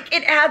just like,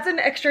 it adds an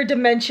extra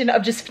dimension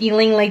of just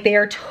feeling like they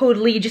are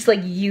totally just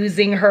like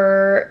using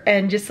her,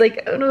 and just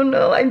like, I don't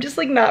know, I'm just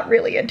like not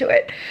really into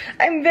it.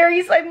 I'm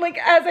like,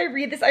 as I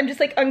read this, I'm just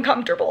like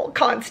uncomfortable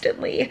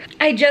constantly.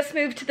 I just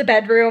moved to the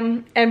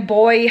bedroom, and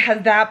boy,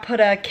 has that put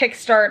a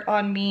kickstart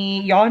on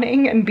me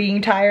yawning and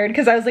being tired,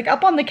 because I was like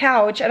up on the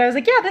couch and I was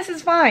like, yeah, this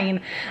is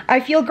fine. I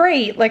feel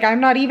great. Like,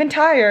 I'm not even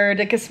tired,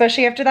 like,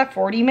 especially after that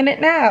 40-minute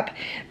nap,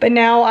 but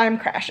now I'm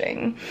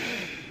crashing.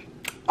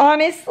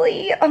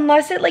 Honestly,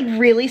 unless it like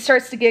really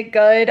starts to get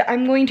good,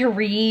 I'm going to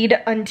read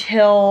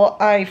until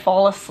I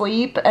fall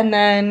asleep, and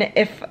then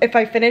if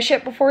I finish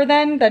it before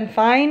then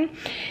fine.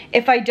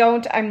 If I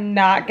don't, I'm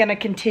not gonna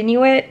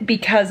continue it,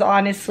 because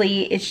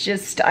honestly, it's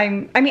just, I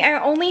mean,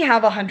 I only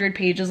have 100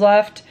 pages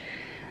left,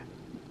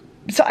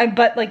 so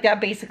but like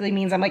that basically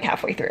means I'm like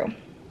halfway through.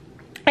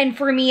 And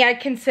for me, I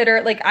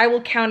consider, like, I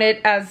will count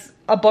it as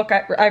a book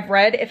I've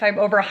read if I'm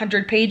over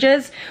 100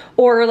 pages,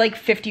 or like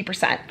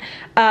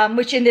 50%,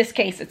 which in this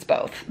case it's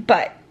both.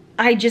 But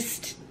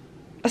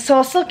so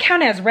I'll still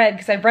count it as read,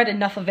 because I've read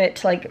enough of it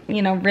to like,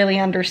 you know, really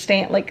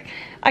understand, like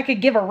I could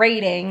give a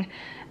rating,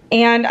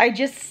 and it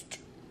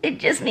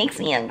just makes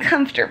me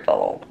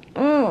uncomfortable.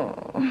 I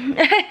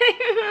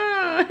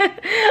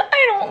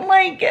don't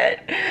like it.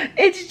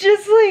 It's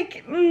just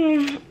like,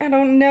 I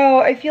don't know.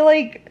 I feel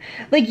like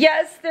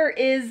yes, there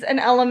is an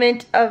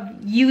element of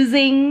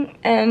using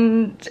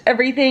and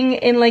everything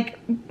in like,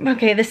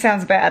 okay, this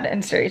sounds bad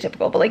and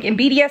stereotypical, but like in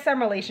BDSM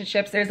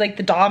relationships, there's like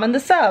the dom and the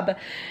sub.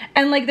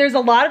 And like, there's a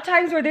lot of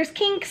times where there's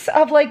kinks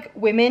of like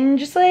women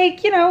just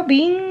like, you know,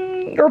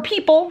 being, or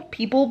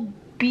people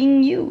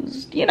being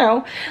used, you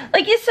know,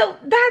 like, so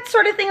that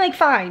sort of thing, like,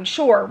 fine,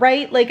 sure,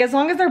 right? Like, as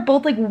long as they're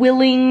both like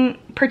willing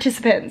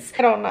participants.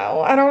 I don't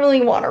know, I don't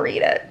really want to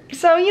read it,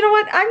 so you know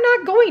what, I'm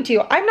not going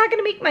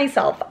to make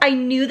myself. I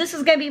knew this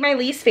was gonna be my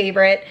least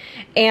favorite,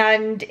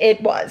 and it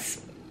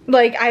was.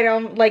 Like, I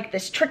don't like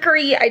this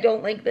trickery, I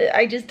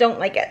just don't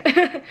like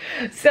it.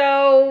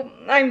 So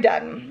I'm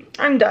done,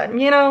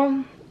 you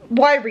know,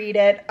 why read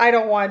it? I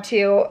don't want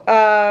to.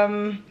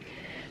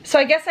 So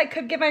I guess I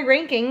could give my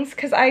rankings,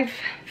 because I've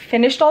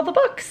finished all the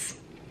books.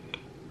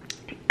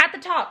 At the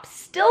top,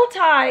 still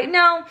tied.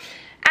 No,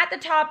 at the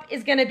top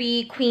is gonna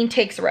be Queen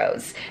Takes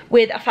Rose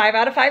with a 5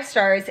 out of 5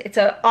 stars. It's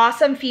an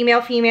awesome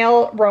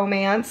female-female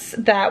romance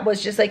that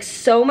was just like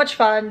so much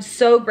fun,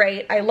 so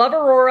great. I love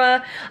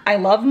Aurora, I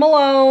love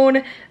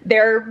Malone.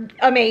 They're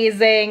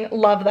amazing,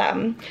 love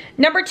them.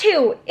 Number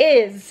 2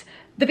 is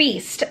The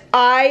Beast.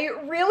 I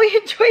really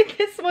enjoyed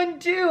this one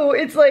too.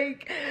 It's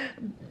like,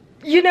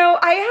 you know,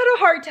 I had a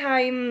hard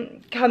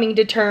time coming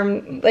to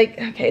terms, like,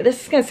 okay,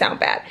 this is gonna sound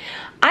bad.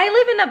 I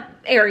live in an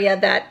area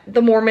that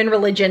the Mormon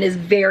religion is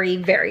very,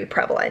 very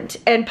prevalent,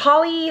 and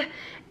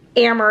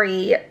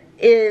polyamory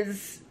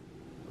is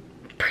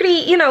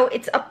pretty, you know,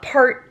 it's a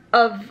part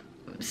of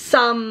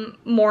some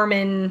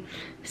Mormon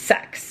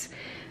sects.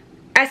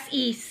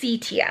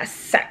 S-E-C-T-S,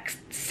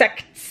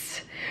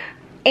 sects.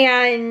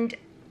 And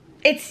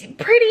it's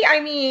pretty, I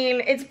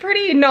mean, it's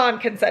pretty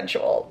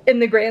non-consensual in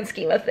the grand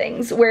scheme of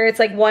things, where it's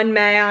like one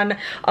man,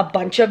 a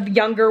bunch of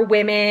younger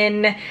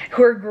women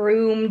who are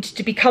groomed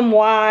to become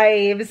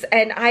wives.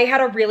 And I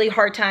had a really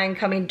hard time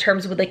coming to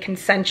terms with like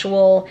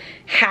consensual,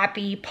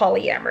 happy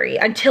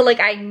polyamory until like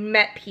I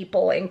met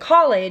people in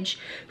college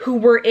who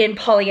were in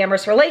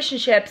polyamorous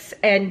relationships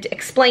and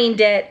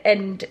explained it,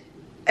 and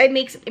it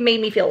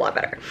made me feel a lot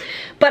better.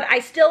 But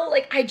I still,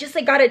 like, I just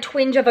like got a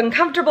twinge of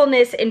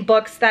uncomfortableness in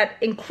books that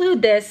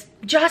include this,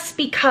 just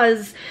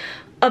because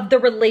of the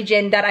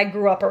religion that I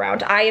grew up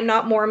around. I am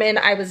not Mormon,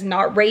 I was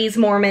not raised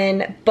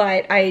Mormon,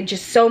 but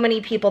so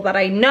many people that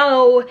I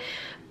know,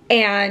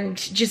 and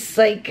just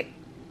like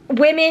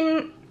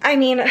women, I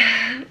mean,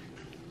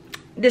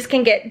 this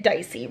can get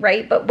dicey,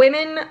 right? But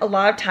women a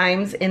lot of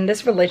times in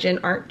this religion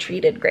aren't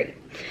treated great.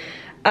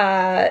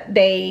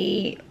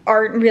 They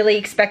aren't really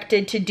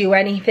expected to do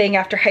anything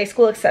after high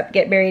school except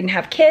get married and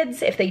have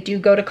kids. If they do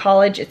go to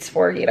college, it's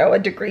for, you know, a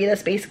degree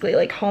that's basically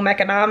like home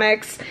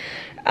economics.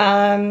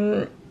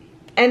 And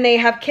they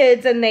have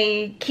kids, and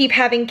they keep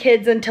having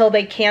kids until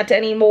they can't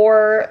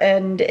anymore.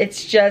 And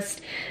it's just,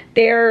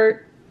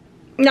 they're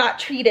not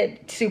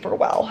treated super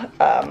well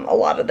a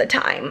lot of the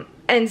time.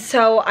 And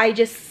so I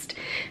just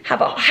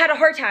had a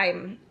hard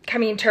time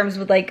coming to terms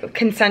with like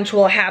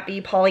consensual, happy,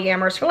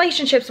 polyamorous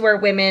relationships where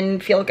women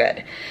feel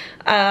good.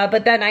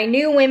 But then I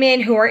knew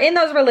women who are in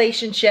those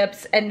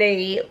relationships, and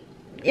they,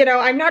 you know,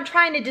 I'm not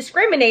trying to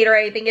discriminate or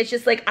anything. It's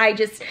just like, I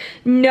just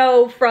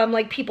know from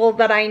like people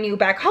that I knew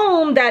back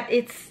home that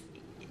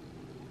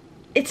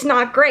it's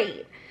not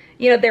great.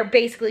 You know, they're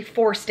basically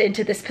forced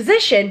into this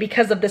position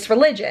because of this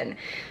religion.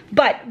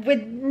 But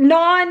with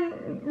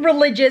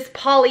non-religious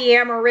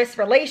polyamorous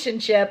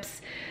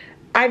relationships,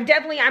 I'm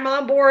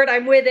on board,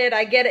 I'm with it,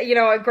 I get it, you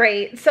know,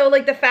 great. So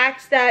like the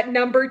fact that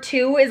number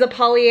 2 is a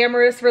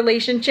polyamorous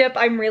relationship,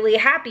 I'm really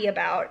happy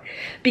about,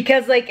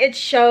 because like it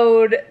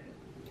showed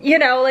you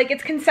know, like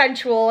it's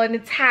consensual and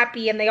it's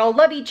happy and they all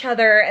love each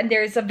other, and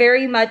there's a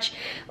very much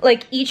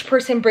like each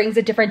person brings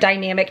a different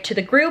dynamic to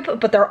the group,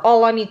 but they're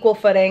all on equal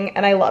footing,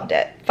 and I loved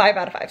it. 5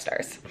 out of 5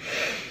 stars.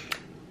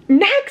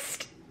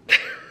 Next,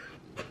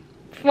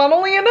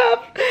 funnily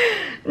enough,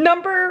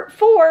 number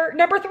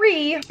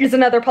 3 is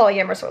another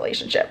polyamorous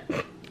relationship.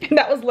 And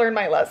that was Learn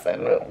My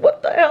Lesson.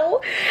 What the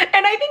hell?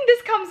 And I think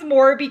this comes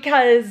more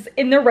because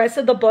in the rest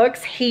of the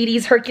books,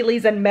 Hades,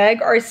 Hercules, and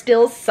Meg are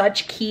still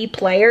such key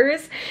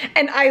players,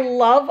 and I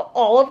love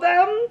all of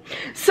them.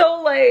 So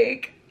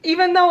like,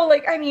 even though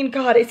like, I mean,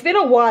 God, it's been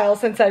a while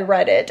since I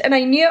read it, and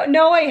I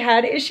know I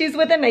had issues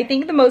with it, and I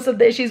think the most of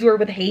the issues were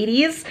with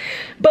Hades,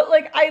 but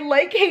like, I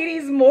like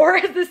Hades more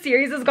as the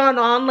series has gone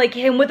on, like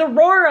him with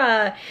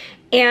Aurora,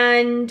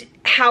 and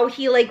how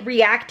he like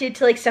reacted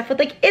to like stuff with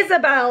like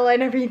Isabel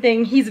and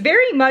everything. He's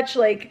very much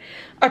like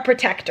a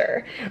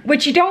protector,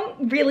 which you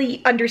don't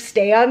really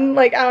understand.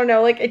 Like, I don't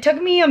know, like it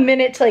took me a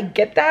minute to like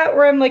get that,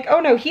 where I'm like,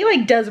 oh no, he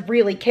like does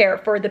really care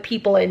for the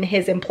people in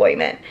his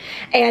employment,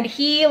 and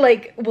he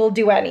like will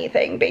do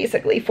anything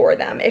basically for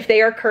them if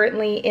they are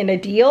currently in a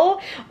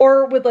deal,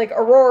 or with like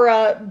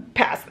Aurora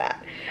past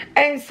that.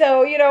 And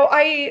so, you know,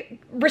 I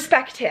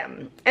respect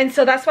him. And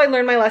so that's why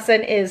Learn My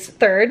Lesson is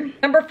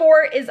 3rd. Number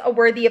 4 is A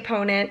Worthy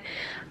Opponent.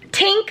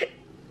 Tink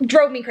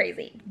drove me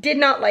crazy. Did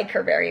not like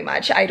her very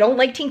much. I don't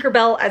like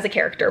Tinkerbell as a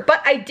character,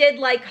 but I did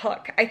like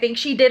Hook. I think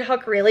she did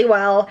Hook really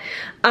well.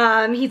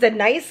 He's a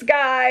nice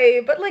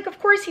guy, but like, of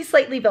course he's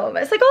slightly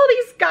villainous. Like all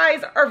these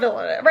guys are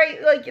villainous,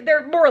 right? Like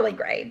they're morally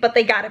gray, but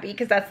they gotta be,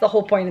 because that's the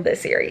whole point of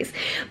this series.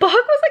 But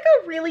Hook was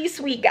like a really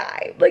sweet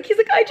guy. Like he's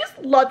like, I just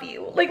love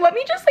you. Like, let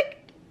me just like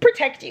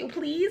protect you,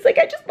 please. Like,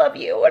 I just love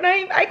you. And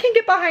I can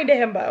get behind a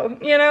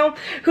himbo, you know,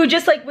 who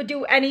just like would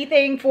do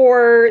anything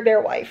for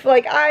their wife.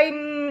 Like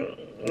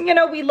you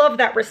know, we love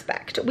that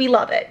respect. We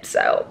love it.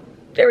 So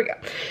there we go.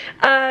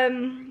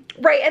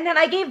 Right, and then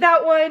I gave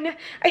that one,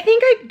 I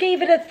think I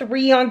gave it a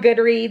 3 on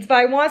Goodreads, but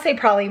I want to say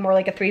probably more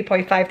like a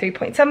 3.5,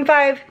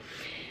 3.75.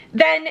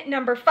 Then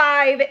number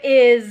 5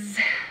 is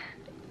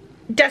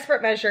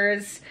Desperate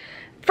Measures.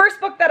 First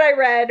book that I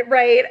read,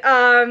 right?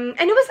 And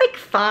it was like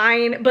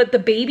fine, but the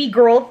baby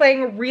girl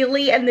thing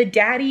really, and the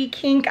daddy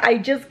kink, I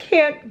just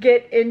can't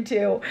get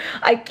into.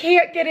 I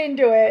can't get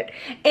into it.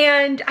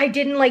 And I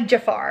didn't like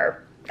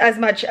Jafar as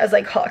much as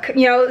like Hook,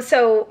 you know?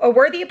 So A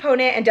Worthy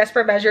Opponent and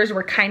Desperate Measures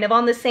were kind of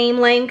on the same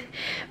length,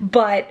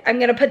 but I'm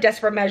gonna put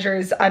Desperate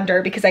Measures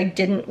under because I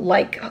didn't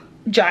like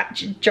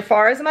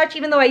Jafar as much,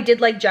 even though I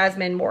did like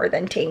Jasmine more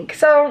than Tink.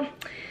 So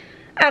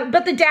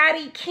but the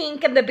daddy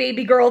kink and the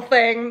baby girl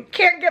thing,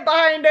 can't get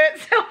behind it,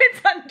 so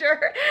it's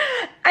under.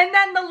 And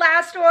then the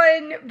last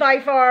one by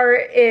far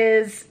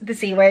is The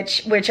Sea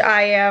Witch, which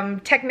I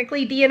am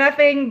technically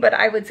DNFing, but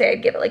I would say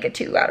I'd give it like a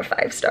 2 out of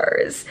 5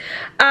 stars.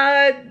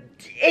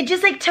 It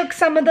just like took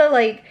some of the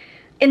like,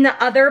 in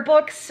the other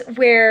books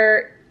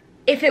where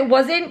if it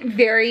wasn't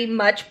very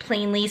much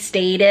plainly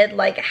stated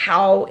like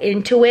how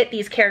into it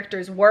these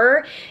characters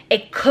were,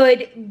 it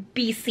could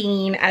be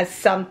seen as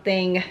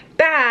something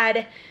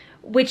bad,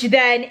 which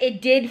then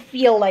it did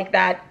feel like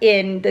that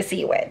in The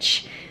Sea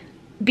Witch,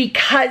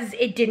 because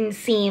it didn't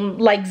seem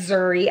like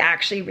Zuri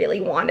actually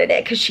really wanted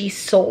it, because she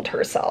sold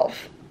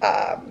herself.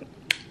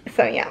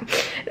 So yeah.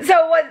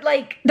 So what,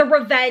 like the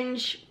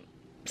revenge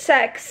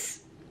sex,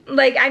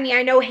 like, I mean,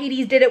 I know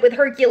Hades did it with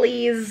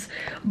Hercules,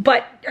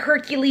 but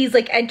Hercules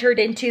like entered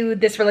into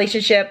this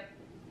relationship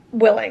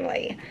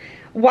willingly,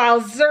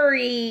 while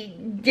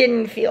Zuri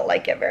didn't feel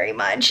like it very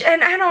much.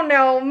 And I don't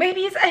know,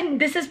 maybe it's, and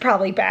this is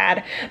probably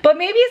bad, but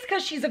maybe it's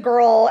because she's a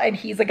girl and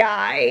he's a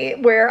guy,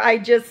 where I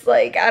just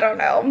like, I don't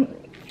know,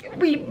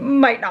 we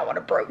might not want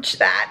to broach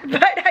that,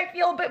 but I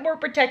feel a bit more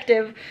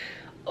protective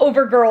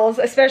over girls,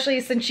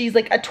 especially since she's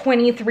like a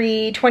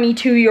 23,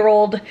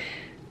 22-year-old,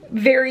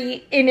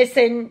 very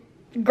innocent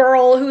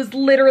girl who's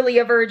literally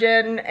a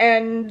virgin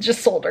and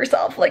just sold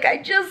herself. Like,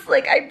 I just,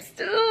 like, I'm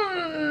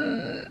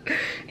still,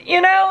 you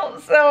know?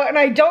 So, and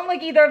I don't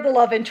like either of the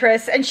love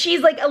interests, and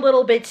she's like a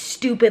little bit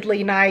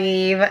stupidly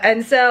naive,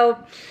 and so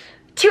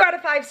 2 out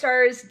of 5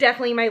 stars,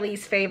 definitely my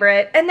least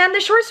favorite. And then the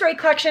short story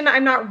collection,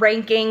 I'm not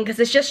ranking because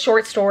it's just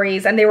short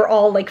stories, and they were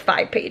all like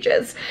 5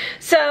 pages.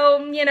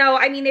 So, you know,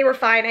 I mean, they were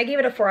fine. I gave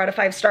it a 4 out of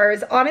 5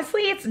 stars.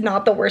 Honestly, it's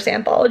not the worst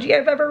anthology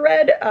I've ever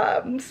read.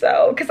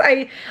 So, because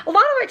a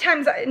lot of my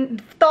times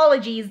in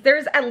anthologies,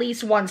 there's at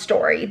least one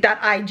story that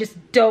I just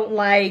don't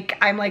like.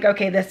 I'm like,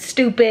 okay, that's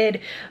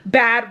stupid,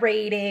 bad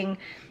rating.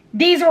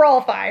 These were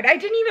all fine. I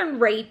didn't even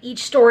rate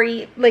each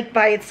story like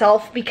by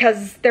itself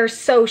because they're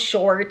so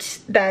short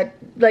that,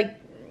 like,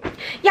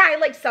 yeah, I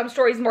like some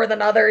stories more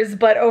than others,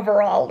 but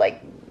overall,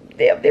 like,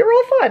 they were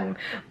all fun.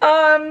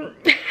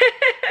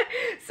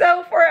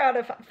 So 4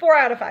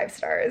 out of 5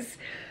 stars.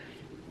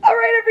 All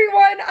right,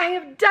 everyone, I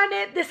have done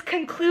it. This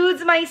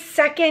concludes my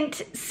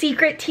second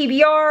secret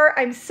TBR.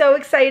 I'm so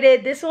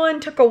excited. This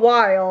one took a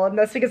while, and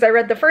that's because I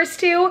read the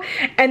first 2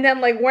 and then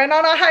like went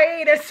on a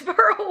hiatus for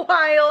a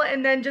while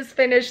and then just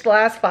finished the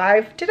last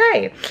 5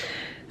 today.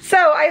 So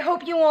I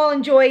hope you all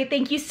enjoyed.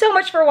 Thank you so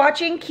much for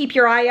watching. Keep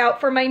your eye out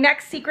for my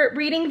next secret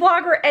reading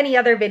vlog or any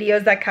other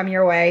videos that come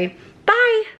your way. Bye!